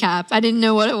my recap. I didn't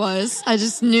know what it was. I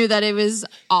just knew that it was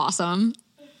awesome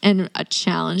and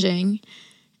challenging.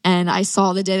 And I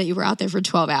saw the day that you were out there for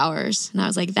 12 hours. And I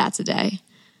was like, that's a day.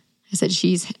 I said,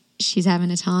 she's having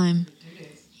a time.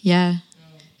 Yeah.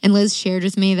 And Liz shared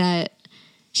with me that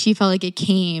she felt like it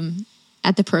came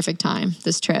at the perfect time,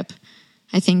 this trip.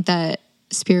 I think that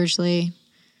spiritually,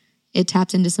 it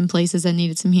tapped into some places that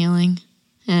needed some healing.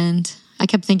 And I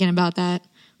kept thinking about that.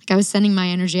 Like, I was sending my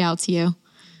energy out to you.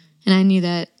 And I knew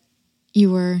that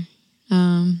you were,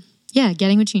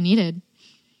 getting what you needed.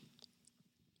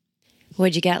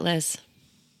 What'd you get, Liz?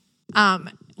 Well,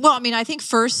 I mean, I think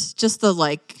first, just the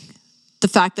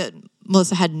fact that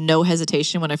Melissa had no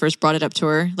hesitation when I first brought it up to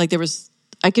her. Like,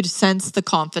 I could sense the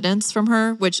confidence from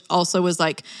her, which also was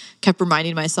kept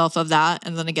reminding myself of that.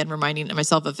 And then again, reminding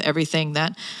myself of everything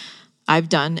that I've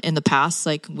done in the past,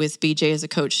 like with BJ as a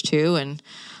coach too. And,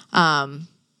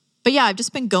 but yeah, I've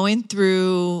just been going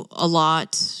through a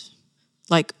lot,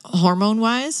 like hormone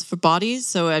wise for bodies.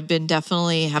 So I've been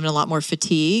definitely having a lot more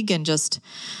fatigue and just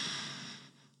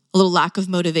a little lack of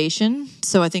motivation.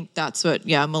 So I think that's what,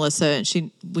 Melissa,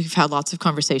 we've had lots of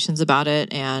conversations about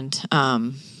it. And,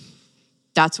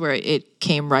 that's where it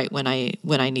came right when I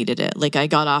needed it. Like, I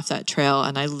got off that trail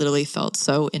and I literally felt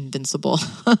so invincible.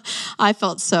 I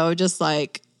felt so just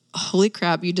like, holy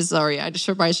crap, I just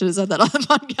probably should have said that on the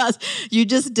podcast. You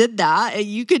just did that. And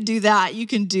you could do that. You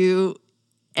can do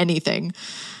anything.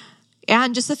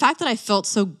 And just the fact that I felt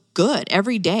so good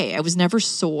every day. I was never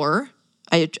sore.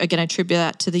 I attribute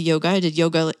that to the yoga. I did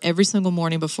yoga every single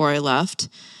morning before I left.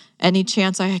 Any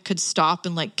chance I could stop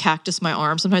and cactus my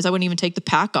arm. Sometimes I wouldn't even take the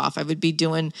pack off. I would be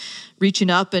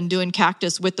reaching up and doing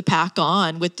cactus with the pack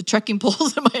on, with the trekking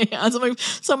poles in my hands. I'm like,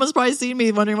 someone's probably seen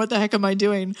me wondering what the heck am I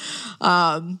doing?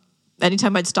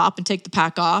 Anytime I'd stop and take the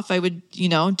pack off, I would,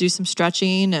 do some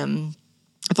stretching, and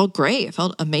I felt great. I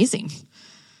felt amazing.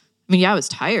 I mean, I was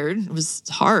tired. It was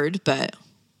hard, but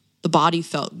the body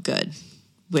felt good,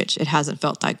 which it hasn't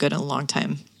felt that good in a long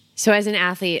time. So as an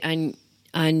athlete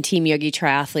on Team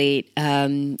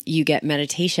YogiTriathlete, you get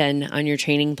meditation on your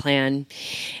training plan,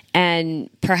 and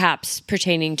perhaps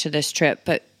pertaining to this trip,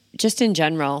 but just in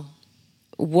general,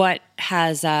 what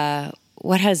has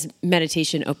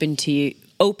meditation opened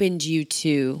you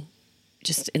to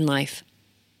just in life?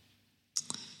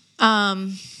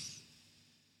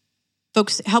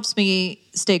 Focus helps me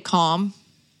stay calm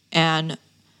and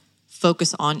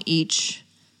focus on each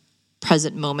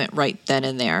present moment right then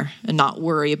and there, and not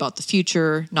worry about the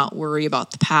future, not worry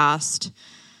about the past,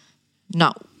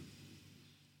 not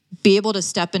be able to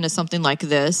step into something like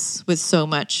this with so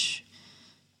much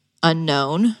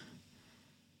unknown,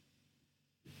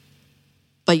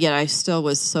 but yet I still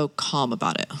was so calm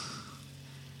about it.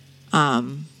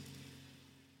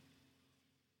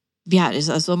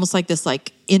 It's almost like this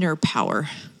inner power.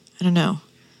 I don't know.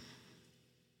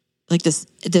 Like this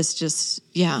just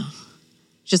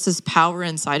this power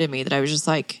inside of me that I was just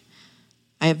like,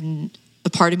 a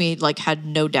part of me had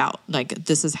no doubt,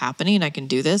 this is happening. I can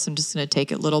do this. I'm just going to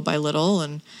take it little by little.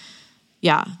 And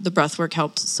the breath work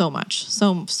helped so much,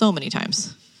 so many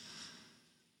times.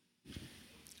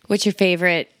 What's your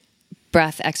favorite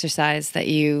breath exercise that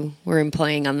you were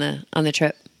employing on the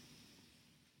trip?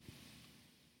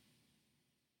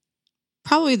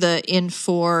 Probably the in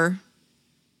 4,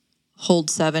 hold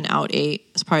 7, out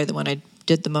 8 is probably the one I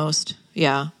did the most.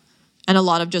 Yeah. And a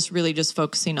lot of just really just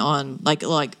focusing on like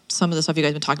some of the stuff you guys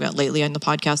have been talking about lately on the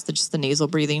podcast, just the nasal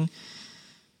breathing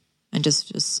and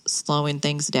just slowing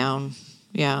things down.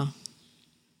 Yeah.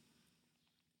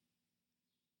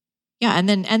 Yeah.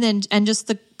 And just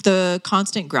the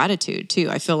constant gratitude too.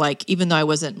 I feel like even though I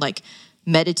wasn't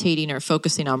meditating or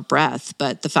focusing on breath,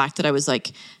 but the fact that I was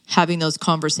having those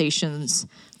conversations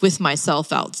with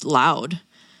myself out loud,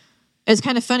 it's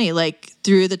kind of funny,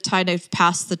 through the time I've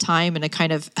passed the time, and it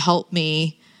kind of helped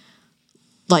me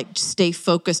stay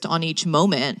focused on each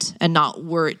moment and not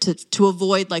worry to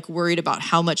avoid worried about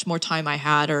how much more time I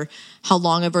had or how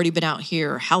long I've already been out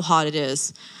here or how hot it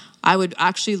is. I would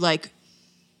actually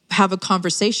have a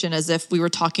conversation as if we were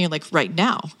talking like right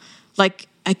now. Like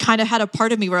I kind of had a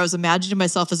part of me where I was imagining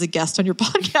myself as a guest on your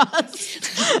podcast.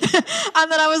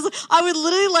 And then I would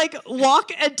literally like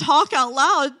walk and talk out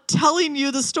loud, telling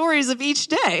you the stories of each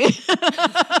day.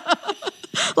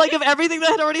 Like of everything that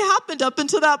had already happened up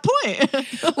until that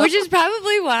point. Which is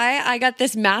probably why I got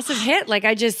this massive hit. Like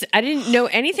I didn't know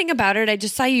anything about it. I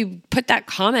just saw you put that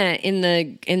comment in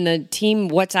the team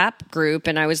WhatsApp group,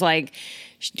 and I was like,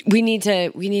 we need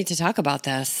to talk about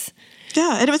this.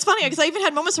 Yeah, and it was funny because I even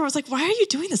had moments where I was like, why are you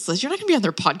doing this, Liz? You're not going to be on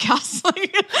their podcast.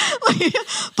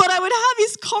 But I would have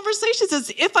these conversations as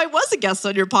if I was a guest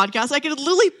on your podcast. I could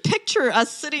literally picture us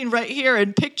sitting right here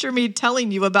and picture me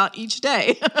telling you about each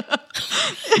day.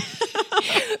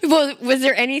 Well, was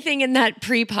there anything in that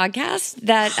pre-podcast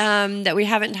that we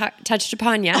haven't touched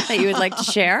upon yet that you would like to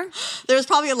share? There's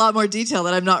probably a lot more detail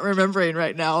that I'm not remembering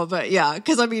right now. But yeah,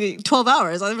 because 12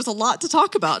 hours, there was a lot to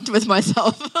talk about with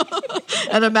myself.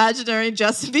 An imaginary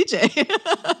Jess and BJ.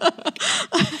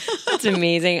 That's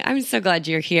amazing. I'm so glad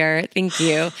you're here. Thank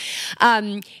you.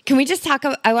 Can we just talk?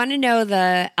 I want to know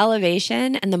the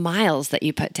elevation and the miles that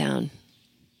you put down.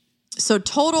 So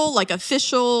total, like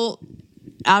official,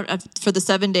 for the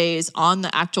 7 days on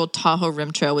the actual Tahoe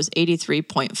Rim Trail was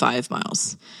 83.5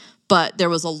 miles. But there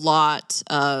was a lot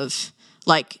of,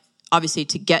 like, obviously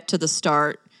to get to the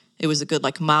start, it was a good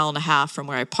like mile and a half from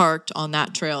where I parked on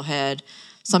that trailhead.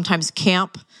 Sometimes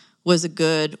camp was a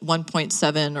good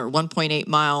 1.7 or 1.8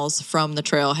 miles from the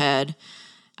trailhead.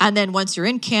 And then once you're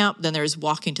in camp, then there's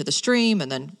walking to the stream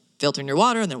and then filtering your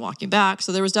water and then walking back.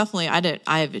 So there was definitely, I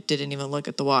didn't even look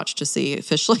at the watch to see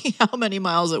officially how many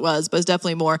miles it was, but it's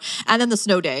definitely more. And then the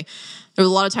snow day, there was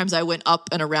a lot of times I went up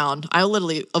and around. I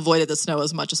literally avoided the snow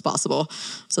as much as possible.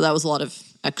 So that was a lot of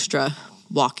extra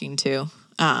walking too.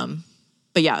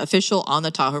 But yeah, official on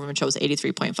the Tahoe Rim Trail was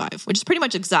 83.5, which is pretty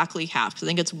much exactly half. Because I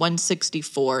think it's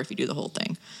 164 if you do the whole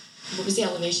thing. What was the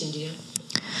elevation, do you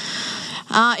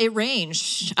know? It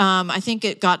ranged. I think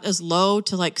it got as low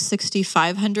to like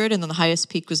 6,500, and then the highest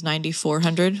peak was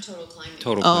 9,400. Total climbing.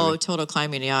 Total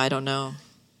climbing. Yeah, I don't know.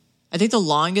 I think the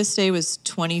longest day was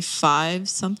 25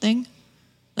 something.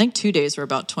 I think 2 days were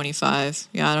about 25.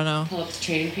 Yeah, I don't know. Pull up the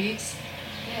training peaks.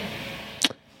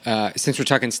 Since we're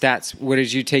talking stats, what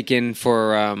did you take in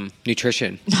for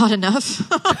nutrition? Not enough.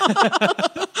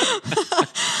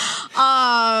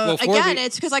 Again,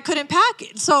 it's because I couldn't pack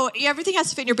it. So everything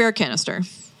has to fit in your bear canister.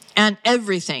 And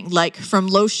everything, like from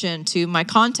lotion to my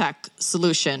contact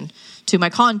solution to my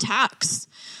contacts,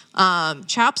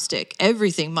 chapstick,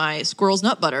 everything, my squirrel's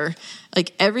nut butter,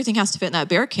 like everything has to fit in that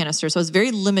bear canister. So it's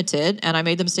very limited. And I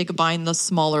made the mistake of buying the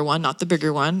smaller one, not the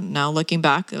bigger one. Now looking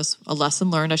back, it was a lesson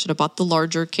learned. I should have bought the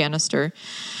larger canister.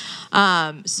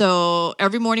 So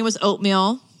every morning was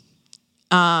oatmeal.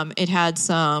 It had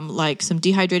some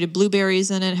dehydrated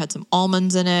blueberries in it. It had some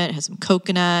almonds in it. It had some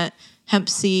coconut, hemp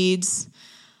seeds.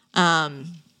 Lunch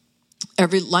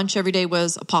every day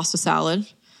was a pasta salad.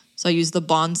 So I used the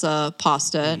Bonza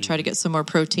pasta and tried to get some more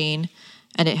protein.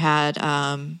 And it had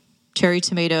cherry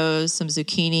tomatoes, some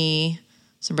zucchini,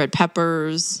 some red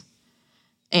peppers.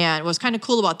 And what's kind of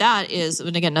cool about that is,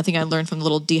 and again, nothing I learned from the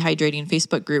little dehydrating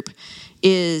Facebook group,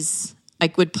 is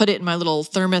I would put it in my little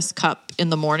thermos cup in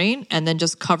the morning and then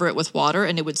just cover it with water,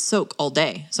 and it would soak all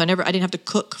day. So I didn't have to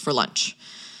cook for lunch.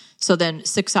 So then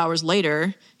 6 hours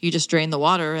later, you just drain the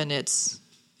water and it's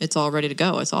all ready to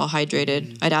go. It's all hydrated.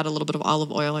 Mm-hmm. I'd add a little bit of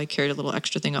olive oil. I carried a little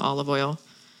extra thing of olive oil.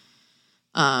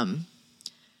 And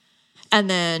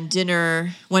then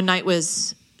dinner, one night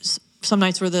was, some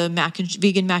nights were the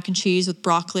vegan mac and cheese with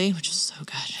broccoli, which was so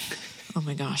good. Oh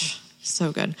my gosh,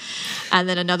 so good. And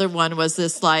then another one was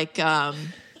this like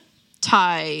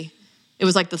Thai, it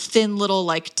was like the thin little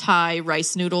like Thai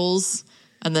rice noodles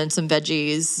and then some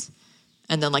veggies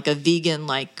and then like a vegan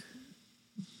like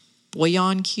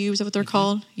bouillon cubes, is that what they're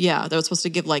called? Yeah, they were supposed to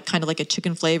give like kind of like a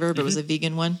chicken flavor, but it was a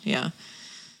vegan one. Yeah.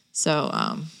 So,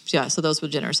 so those were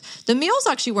dinners. The meals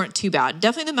actually weren't too bad.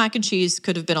 Definitely the mac and cheese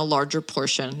could have been a larger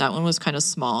portion. That one was kind of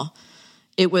small.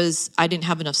 I didn't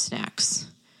have enough snacks.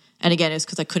 And again, it's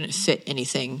because I couldn't fit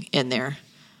anything in there.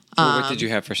 What did you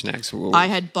have for snacks? I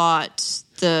had bought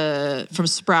from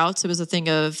Sprouts, it was a thing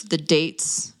of the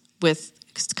dates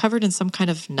it's covered in some kind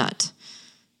of nut.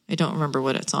 I don't remember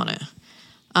what it's on it.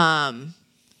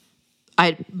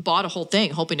 I bought a whole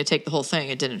thing, hoping to take the whole thing.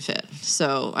 It didn't fit.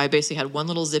 So I basically had one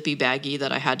little zippy baggie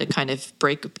that I had to kind of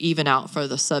even out for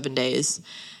the 7 days,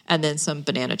 and then some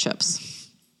banana chips.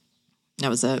 That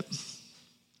was it.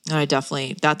 And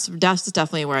that's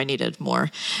definitely where I needed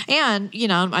more. And,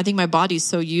 I think my body's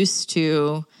so used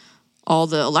to all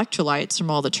the electrolytes from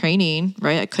all the training,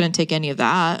 right? I couldn't take any of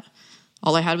that.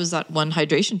 all I had was that one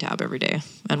hydration tab every day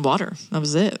and water. That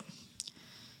was it.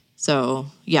 So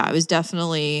yeah, I was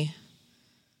definitely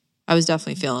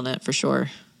feeling it for sure.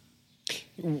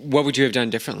 What would you have done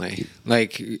differently?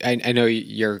 Like, I know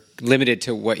you're limited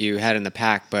to what you had in the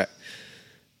pack, but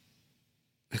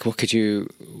like, what could you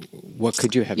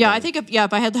have done? I think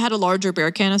if I had had a larger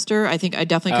bear canister, I think I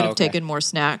definitely could have taken more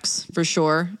snacks for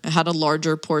sure. I had a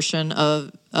larger portion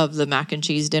of the mac and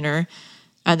cheese dinner.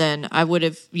 And then I would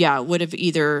have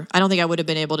either, I don't think I would have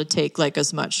been able to take like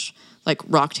as much like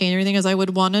Roctane or anything as I would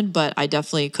have wanted, but I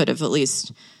definitely could have at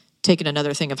least taken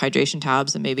another thing of hydration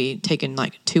tabs and maybe taken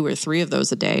like 2 or 3 of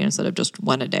those a day instead of just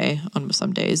 1 a day on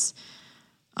some days.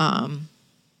 Because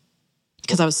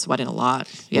I was sweating a lot.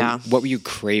 Yeah. What were you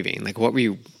craving? Like,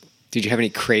 did you have any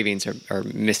cravings or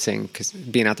missing? Because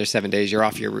being out there 7 days, you're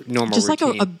off your normal just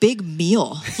routine. Like a big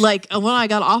meal. Like when I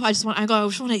got off, I just want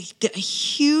to get a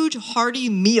huge hearty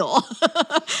meal.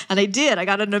 And I did. I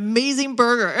got an amazing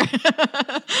burger.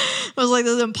 It was like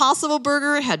this Impossible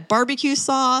burger. It had barbecue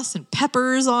sauce and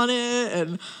peppers on it.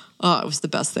 And it was the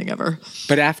best thing ever.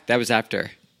 But that was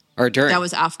after or during? That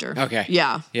was after. Okay.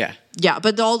 Yeah. Yeah. Yeah,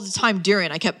 but all the time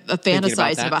during, I kept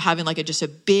fantasizing about having like just a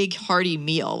big hearty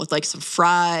meal with like some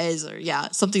fries or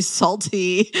something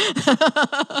salty,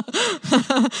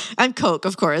 and Coke,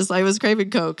 of course. I was craving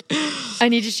Coke. I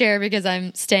need to share because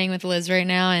I'm staying with Liz right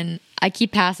now, and I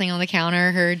keep passing on the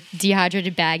counter her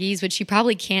dehydrated baggies, which she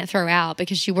probably can't throw out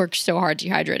because she works so hard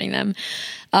dehydrating them.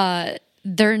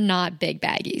 They're not big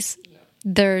baggies.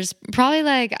 There's probably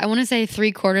like, I want to say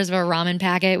 3/4 of a ramen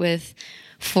packet with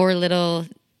 4 little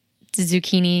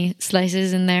zucchini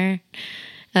slices in there.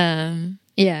 I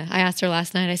asked her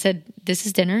last night, I said, this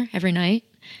is dinner every night.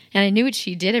 And I knew what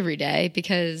she did every day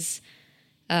because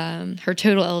her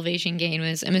total elevation gain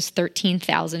was almost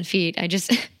 13,000 feet. I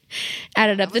just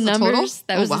added up the numbers.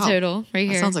 That was the total right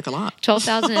here. That sounds like a lot.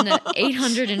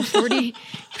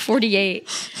 12,848.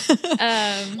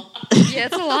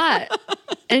 It's a lot.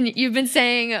 And you've been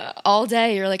saying all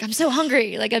day, you're like, I'm so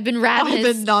hungry. Like I've been ravenous. I've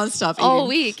been nonstop eating all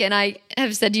week. And I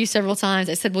have said to you several times,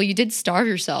 I said, well, you did starve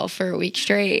yourself for a week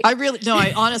straight.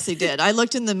 I honestly did. I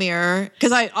looked in the mirror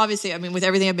because with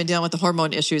everything I've been dealing with the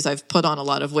hormone issues, I've put on a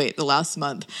lot of weight the last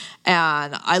month.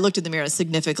 And I looked in the mirror and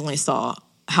significantly saw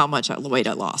how much weight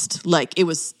I lost. Like it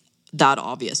was that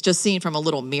obvious. Just seeing from a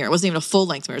little mirror. It wasn't even a full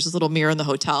length mirror. It was just a little mirror in the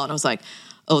hotel. And I was like,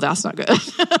 oh, that's not good.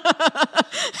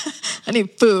 I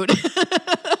need food.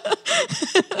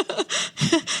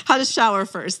 Had to shower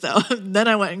first though. Then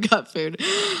I went and got food.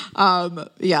 No,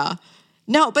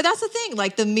 but that's the thing.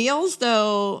 Like the meals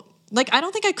though, like I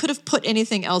don't think I could have put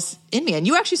anything else in me. And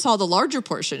you actually saw the larger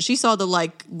portion. She saw the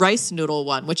like rice noodle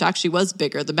one, which actually was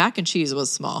bigger. The mac and cheese was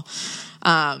small.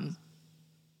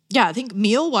 I think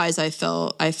meal wise, I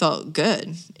felt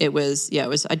good. I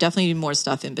definitely need more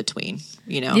stuff in between,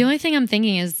 The only thing I'm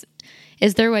thinking is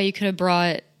there a way you could have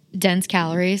brought dense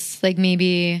calories, like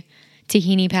maybe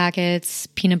tahini packets,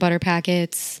 peanut butter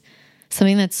packets,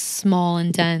 something that's small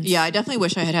and dense? Yeah, I definitely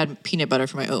wish I had peanut butter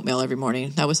for my oatmeal every morning.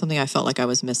 That was something I felt like I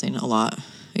was missing a lot.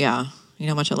 Yeah. You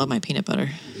know how much I love my peanut butter.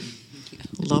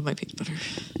 Love my peanut butter.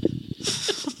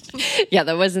 Yeah,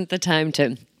 that wasn't the time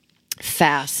to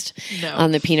fast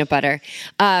on the peanut butter.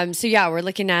 We're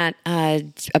looking at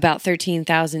about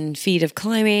 13,000 feet of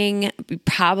climbing.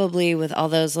 Probably with all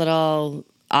those little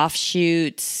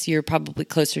offshoots, you're probably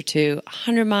closer to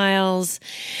 100 miles.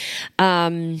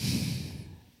 What'd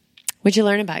you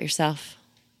learn about yourself?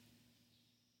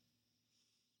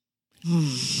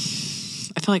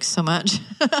 I feel like so much.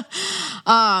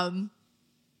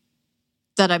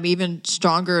 That I'm even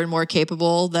stronger and more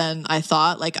capable than I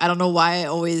thought. Like, I don't know why I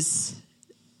always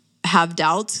have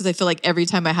doubts because I feel like every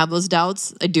time I have those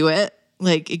doubts, I do it.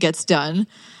 Like, it gets done.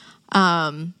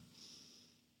 I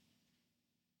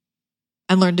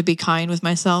learned to be kind with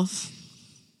myself.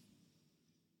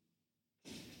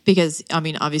 Because,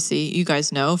 obviously, you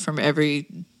guys know from every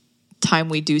time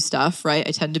we do stuff, right?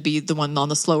 I tend to be the one on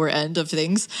the slower end of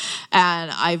things.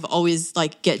 And I've always,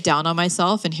 get down on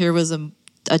myself. And here was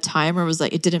a time where it was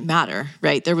like, it didn't matter,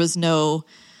 right? There was no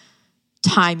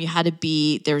time you had to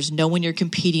beat. There's no one you're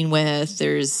competing with.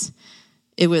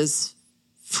 It was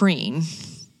freeing.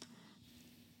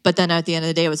 But then at the end of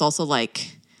the day, it was also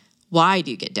like, why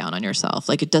do you get down on yourself?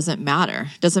 Like, it doesn't matter.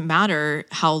 It doesn't matter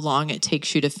how long it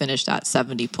takes you to finish that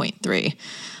 70.3.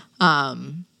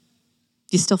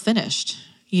 You still finished,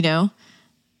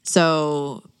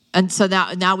 So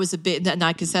that was a bit, and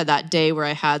like I said, that day where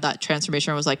I had that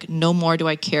transformation, I was like, no more do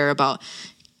I care about,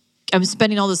 I'm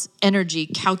spending all this energy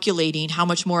calculating how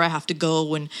much more I have to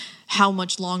go and how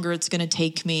much longer it's going to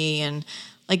take me. And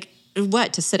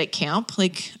to sit at camp?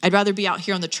 Like, I'd rather be out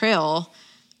here on the trail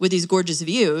with these gorgeous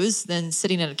views than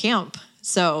sitting in a camp.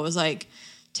 So I was like,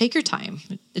 take your time.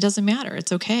 It doesn't matter.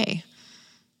 It's okay.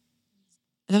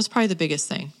 And that was probably the biggest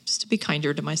thing, just to be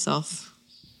kinder to myself.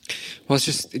 Well, it's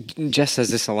just, Jess says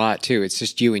this a lot too. It's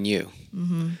just you and you.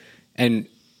 Mm-hmm. And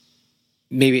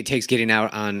maybe it takes getting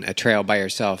out on a trail by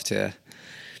yourself to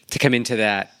come into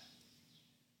that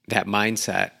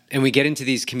mindset. And we get into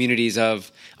these communities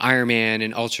of Ironman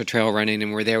and ultra trail running,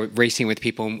 and we're there racing with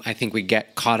people. And I think we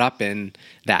get caught up in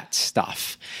that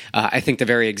stuff. I think the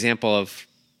very example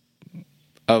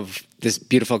of this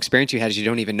beautiful experience you had is you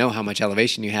don't even know how much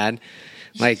elevation you had.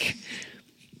 Like,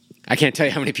 I can't tell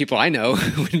you how many people I know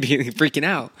would be freaking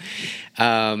out,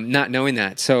 not knowing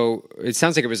that. So it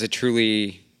sounds like it was a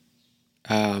truly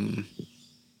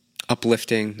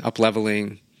uplifting,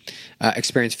 up-leveling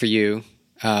experience for you.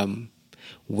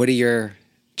 What do your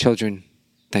children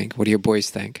think? What do your boys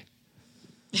think?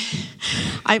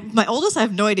 My oldest, I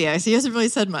have no idea. He hasn't really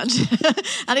said much.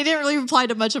 And he didn't really reply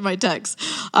to much of my texts.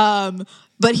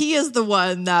 But he is the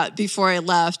one that before I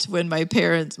left, when my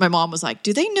mom was like,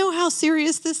 do they know how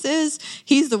serious this is?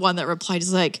 He's the one that replied.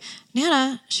 He's like,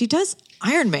 Nana, she does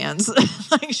Ironmans.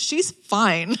 Like, she's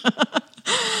fine.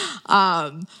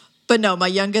 But no, my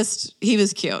youngest, he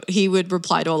was cute. He would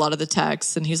reply to a lot of the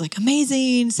texts, and he was like,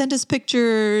 amazing, send us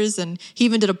pictures. And he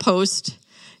even did a post.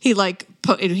 He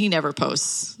never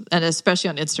posts, and especially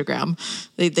on Instagram.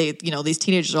 They these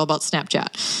teenagers are all about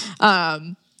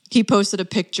Snapchat. He posted a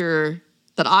picture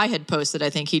that I had posted. I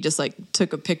think he just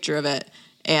took a picture of it,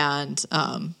 and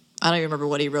I don't even remember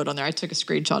what he wrote on there. I took a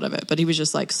screenshot of it, but he was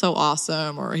just like, so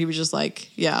awesome, or he was just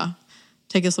like, yeah,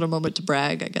 take this little moment to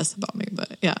brag, I guess, about me.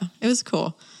 But yeah, it was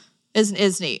cool.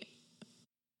 It's neat.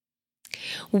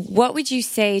 What would you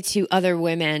say to other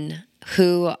women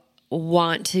who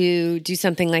want to do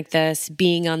something like this,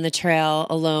 being on the trail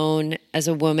alone as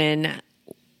a woman,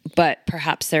 but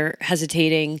perhaps they're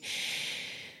hesitating?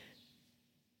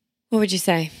 What would you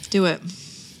say? Do it.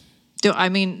 I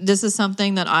mean, this is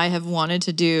something that I have wanted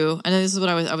to do. And this is what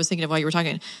I was thinking of while you were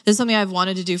talking. This is something I've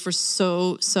wanted to do for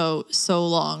so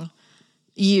long.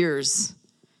 Years.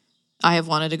 I have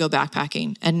wanted to go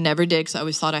backpacking and never did, because I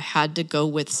always thought I had to go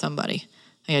with somebody.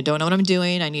 I don't know what I'm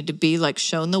doing. I need to be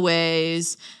shown the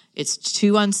ways. It's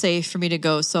too unsafe for me to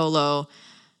go solo.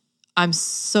 I'm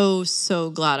so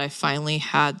glad I finally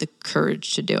had the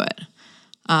courage to do it.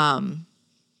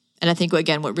 And I think,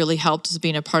 again, what really helped is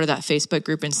being a part of that Facebook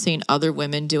group and seeing other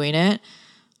women doing it.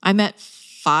 I met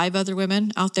 5 other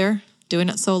women out there doing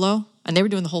it solo, and they were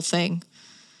doing the whole thing.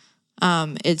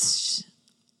 It's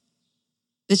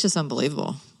just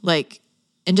unbelievable.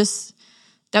 And just,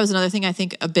 that was another thing, I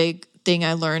think a big thing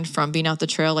I learned from being out the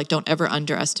trail, don't ever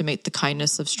underestimate the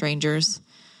kindness of strangers.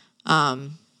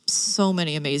 So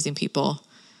many amazing people.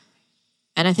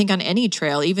 And I think on any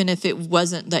trail, even if it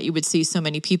wasn't that you would see so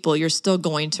many people, you're still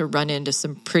going to run into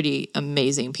some pretty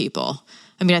amazing people.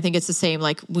 I mean, I think it's the same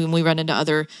when we run into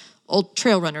other old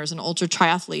trail runners and ultra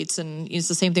triathletes, and it's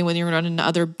the same thing when you run into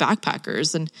other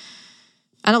backpackers. And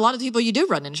a lot of people you do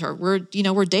run into, we're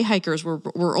day hikers,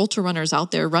 we're ultra runners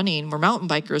out there running, we're mountain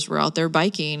bikers, we're out there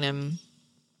biking, and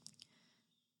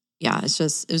yeah, it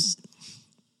was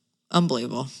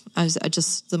unbelievable. I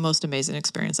just the most amazing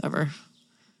experience ever.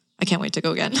 I can't wait to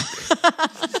go again.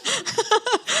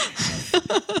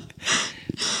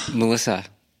 Melissa,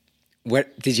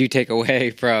 what did you take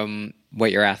away from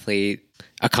what your athlete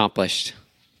accomplished?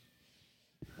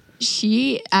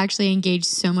 She actually engaged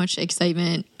so much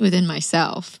excitement within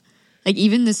myself.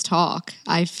 Even this talk,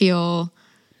 I feel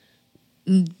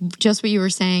just what you were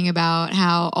saying about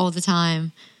how all the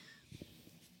time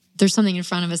there's something in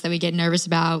front of us that we get nervous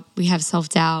about. We have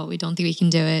self-doubt. We don't think we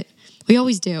can do it. We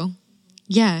always do.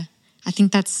 Yeah, I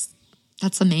think that's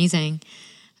amazing.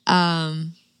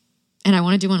 And I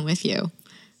want to do one with you.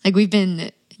 We've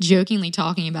been jokingly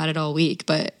talking about it all week,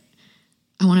 but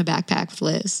I want to backpack with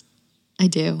Liz. I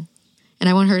do. And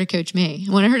I want her to coach me.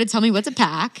 I want her to tell me what to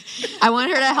pack. I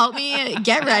want her to help me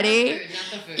get ready. Not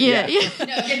the food. Yeah. No,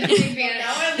 get the big fan.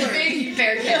 I want the big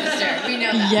bear canister. We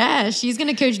know that. Yeah, she's going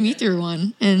to coach me through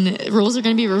one. And rules are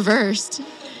going to be reversed.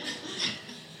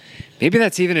 Maybe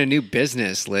that's even a new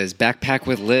business, Liz. Backpack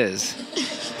with Liz.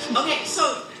 Okay,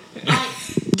 so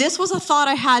this was a thought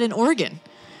I had in Oregon.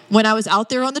 When I was out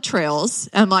there on the trails,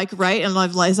 and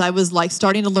as I was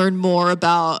starting to learn more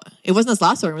about, it wasn't this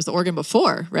last Oregon, it was the Oregon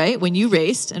before, right? When you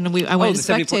raced, and I went and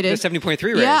spectated. The 70.3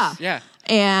 race. Yeah.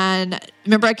 And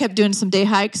remember, I kept doing some day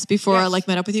hikes before I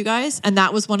met up with you guys, and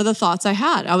that was one of the thoughts I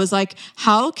had. I was like,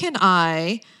 how can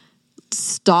I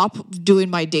stop doing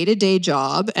my day-to-day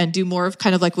job and do more of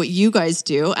kind of like what you guys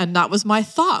do. And that was my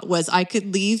thought, was I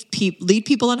could lead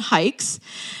people on hikes,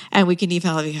 and we can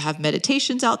even have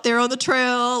meditations out there on the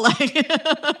trail. Like,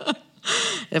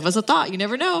 it was a thought. You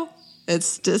never know.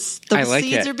 It's just the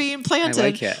seeds are being planted. I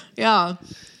like it. Yeah.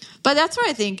 But that's what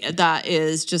I think that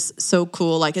is just so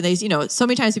cool. Like, and they, so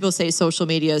many times people say social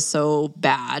media is so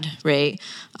bad, right?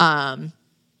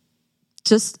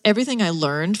 Just everything I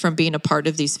learned from being a part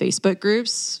of these Facebook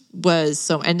groups was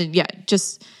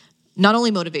just not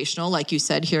only motivational, like you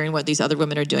said, hearing what these other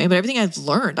women are doing, but everything I've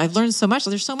learned so much.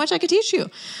 There's so much I could teach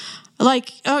you.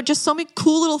 Like, just so many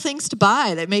cool little things to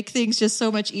buy that make things just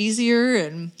so much easier.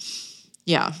 And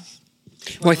yeah.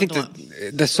 Well, I think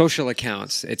the social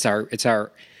accounts,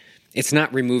 it's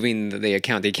not removing the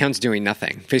account. The account's doing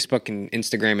nothing. Facebook and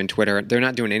Instagram and Twitter, they're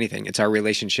not doing anything. It's our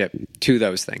relationship to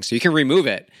those things. So you can remove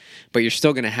it, but you're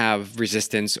still going to have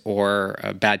resistance or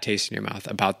a bad taste in your mouth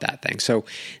about that thing. So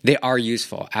they are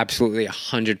useful, absolutely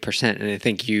 100%. And I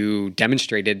think you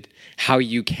demonstrated how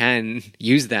you can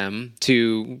use them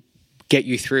to get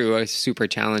you through a super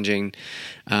challenging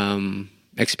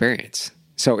experience.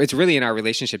 So it's really in our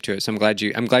relationship to it. So I'm glad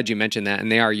you mentioned that,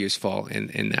 and they are useful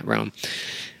in that realm.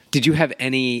 Did you have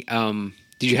any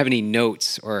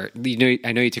notes, or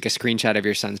I know you took a screenshot of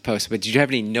your son's post, but did you have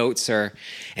any notes or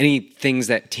any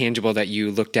things tangible that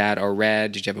you looked at or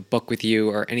read? Did you have a book with you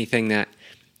or anything that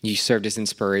you served as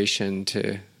inspiration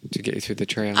to get you through the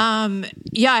trail?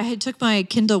 Yeah, I had took my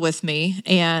Kindle with me,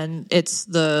 and it's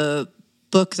the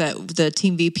book that the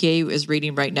Team VPA is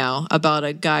reading right now about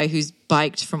a guy who's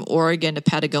biked from Oregon to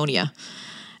Patagonia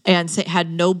and had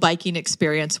no biking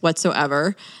experience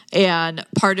whatsoever. And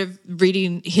part of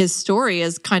reading his story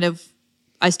is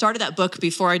I started that book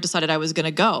before I decided I was going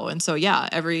to go. And so, yeah,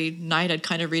 every night I'd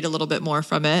kind of read a little bit more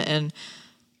from it. And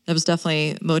that was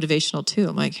definitely motivational too.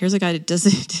 I'm like, here's a guy that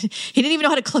he didn't even know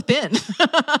how to clip in.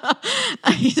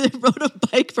 He rode a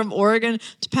bike from Oregon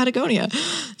to Patagonia.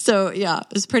 So yeah,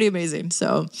 it was pretty amazing.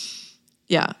 So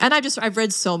yeah. And I've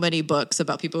read so many books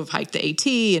about people who've hiked the AT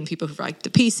and people who've hiked the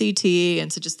PCT.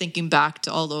 And so just thinking back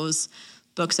to all those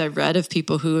books I've read of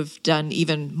people who have done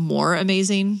even more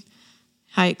amazing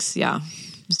hikes. Yeah.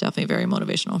 It's definitely very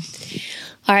motivational.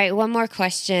 All right. One more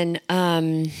question.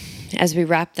 As we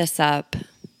wrap this up,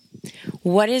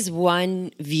 what is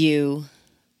one view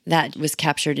that was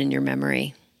captured in your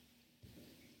memory?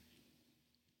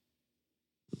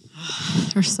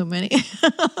 There's so many.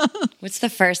 What's the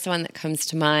first one that comes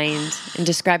to mind? And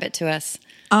describe it to us.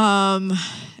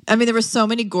 There were so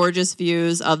many gorgeous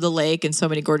views of the lake and so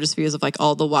many gorgeous views of like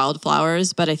all the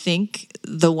wildflowers. But I think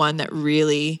the one that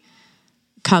really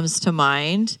comes to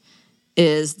mind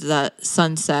is the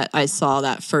sunset I saw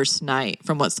that first night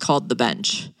from what's called the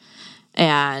bench.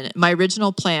 And my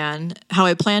original plan, how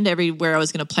I planned everywhere I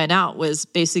was going to plan out, was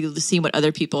basically seeing what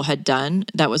other people had done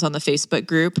that was on the Facebook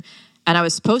group. And I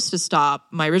was supposed to stop.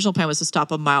 My original plan was to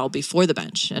stop a mile before the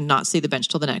bench and not see the bench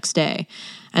till the next day.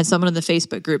 And someone in the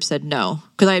Facebook group said no,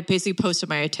 because I had basically posted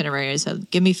my itinerary. I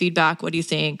said, give me feedback. What do you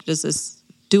think? Is this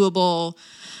doable?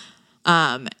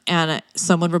 And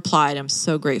someone replied, I'm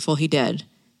so grateful he did.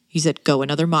 He said, go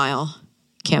another mile,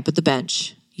 camp at the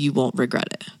bench. You won't regret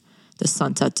it. The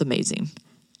sunset's amazing.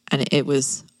 And it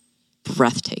was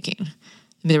breathtaking.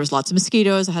 There was lots of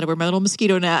mosquitoes. I had to wear my little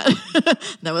mosquito net.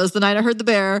 That was the night I heard the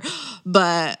bear.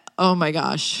 But, oh my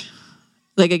gosh.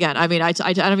 Like, again, I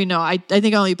don't even know. I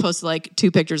think I only posted like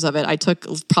 2 pictures of it. I took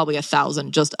probably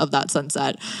 1,000 just of that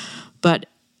sunset. But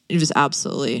it was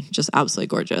absolutely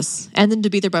gorgeous. And then to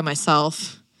be there by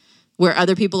myself, where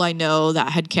other people I know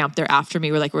that had camped there after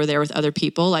me were there with other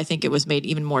people, I think it was made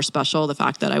even more special. The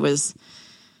fact that I was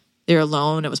there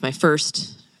alone. It was my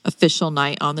first official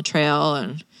night on the trail,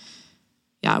 and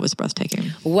yeah, it was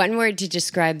breathtaking. One word to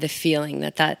describe the feeling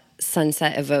that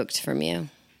sunset evoked from you.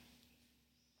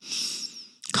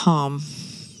 Calm.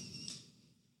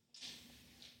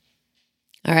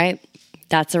 All right.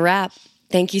 That's a wrap.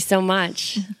 Thank you so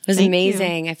much. It was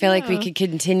amazing. I feel like we could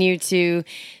continue to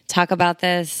talk about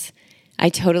this. I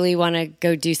totally want to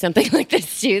go do something like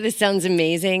this too. This sounds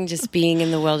amazing, just being in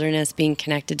the wilderness, being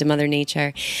connected to Mother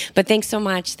Nature. But thanks so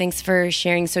much. Thanks for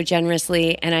sharing so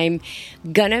generously. And I'm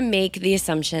going to make the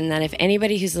assumption that if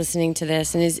anybody who's listening to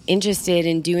this and is interested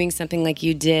in doing something like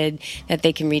you did, that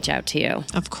they can reach out to you.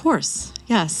 Of course.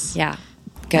 Yes. Yeah.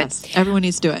 Good. Yes. Everyone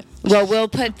needs to do it. Well, we'll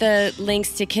put the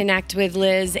links to connect with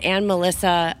Liz and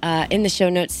Melissa in the show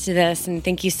notes to this. And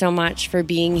thank you so much for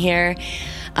being here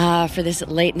for this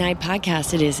late night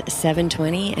podcast. It is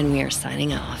 7:20 and we are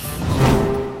signing off.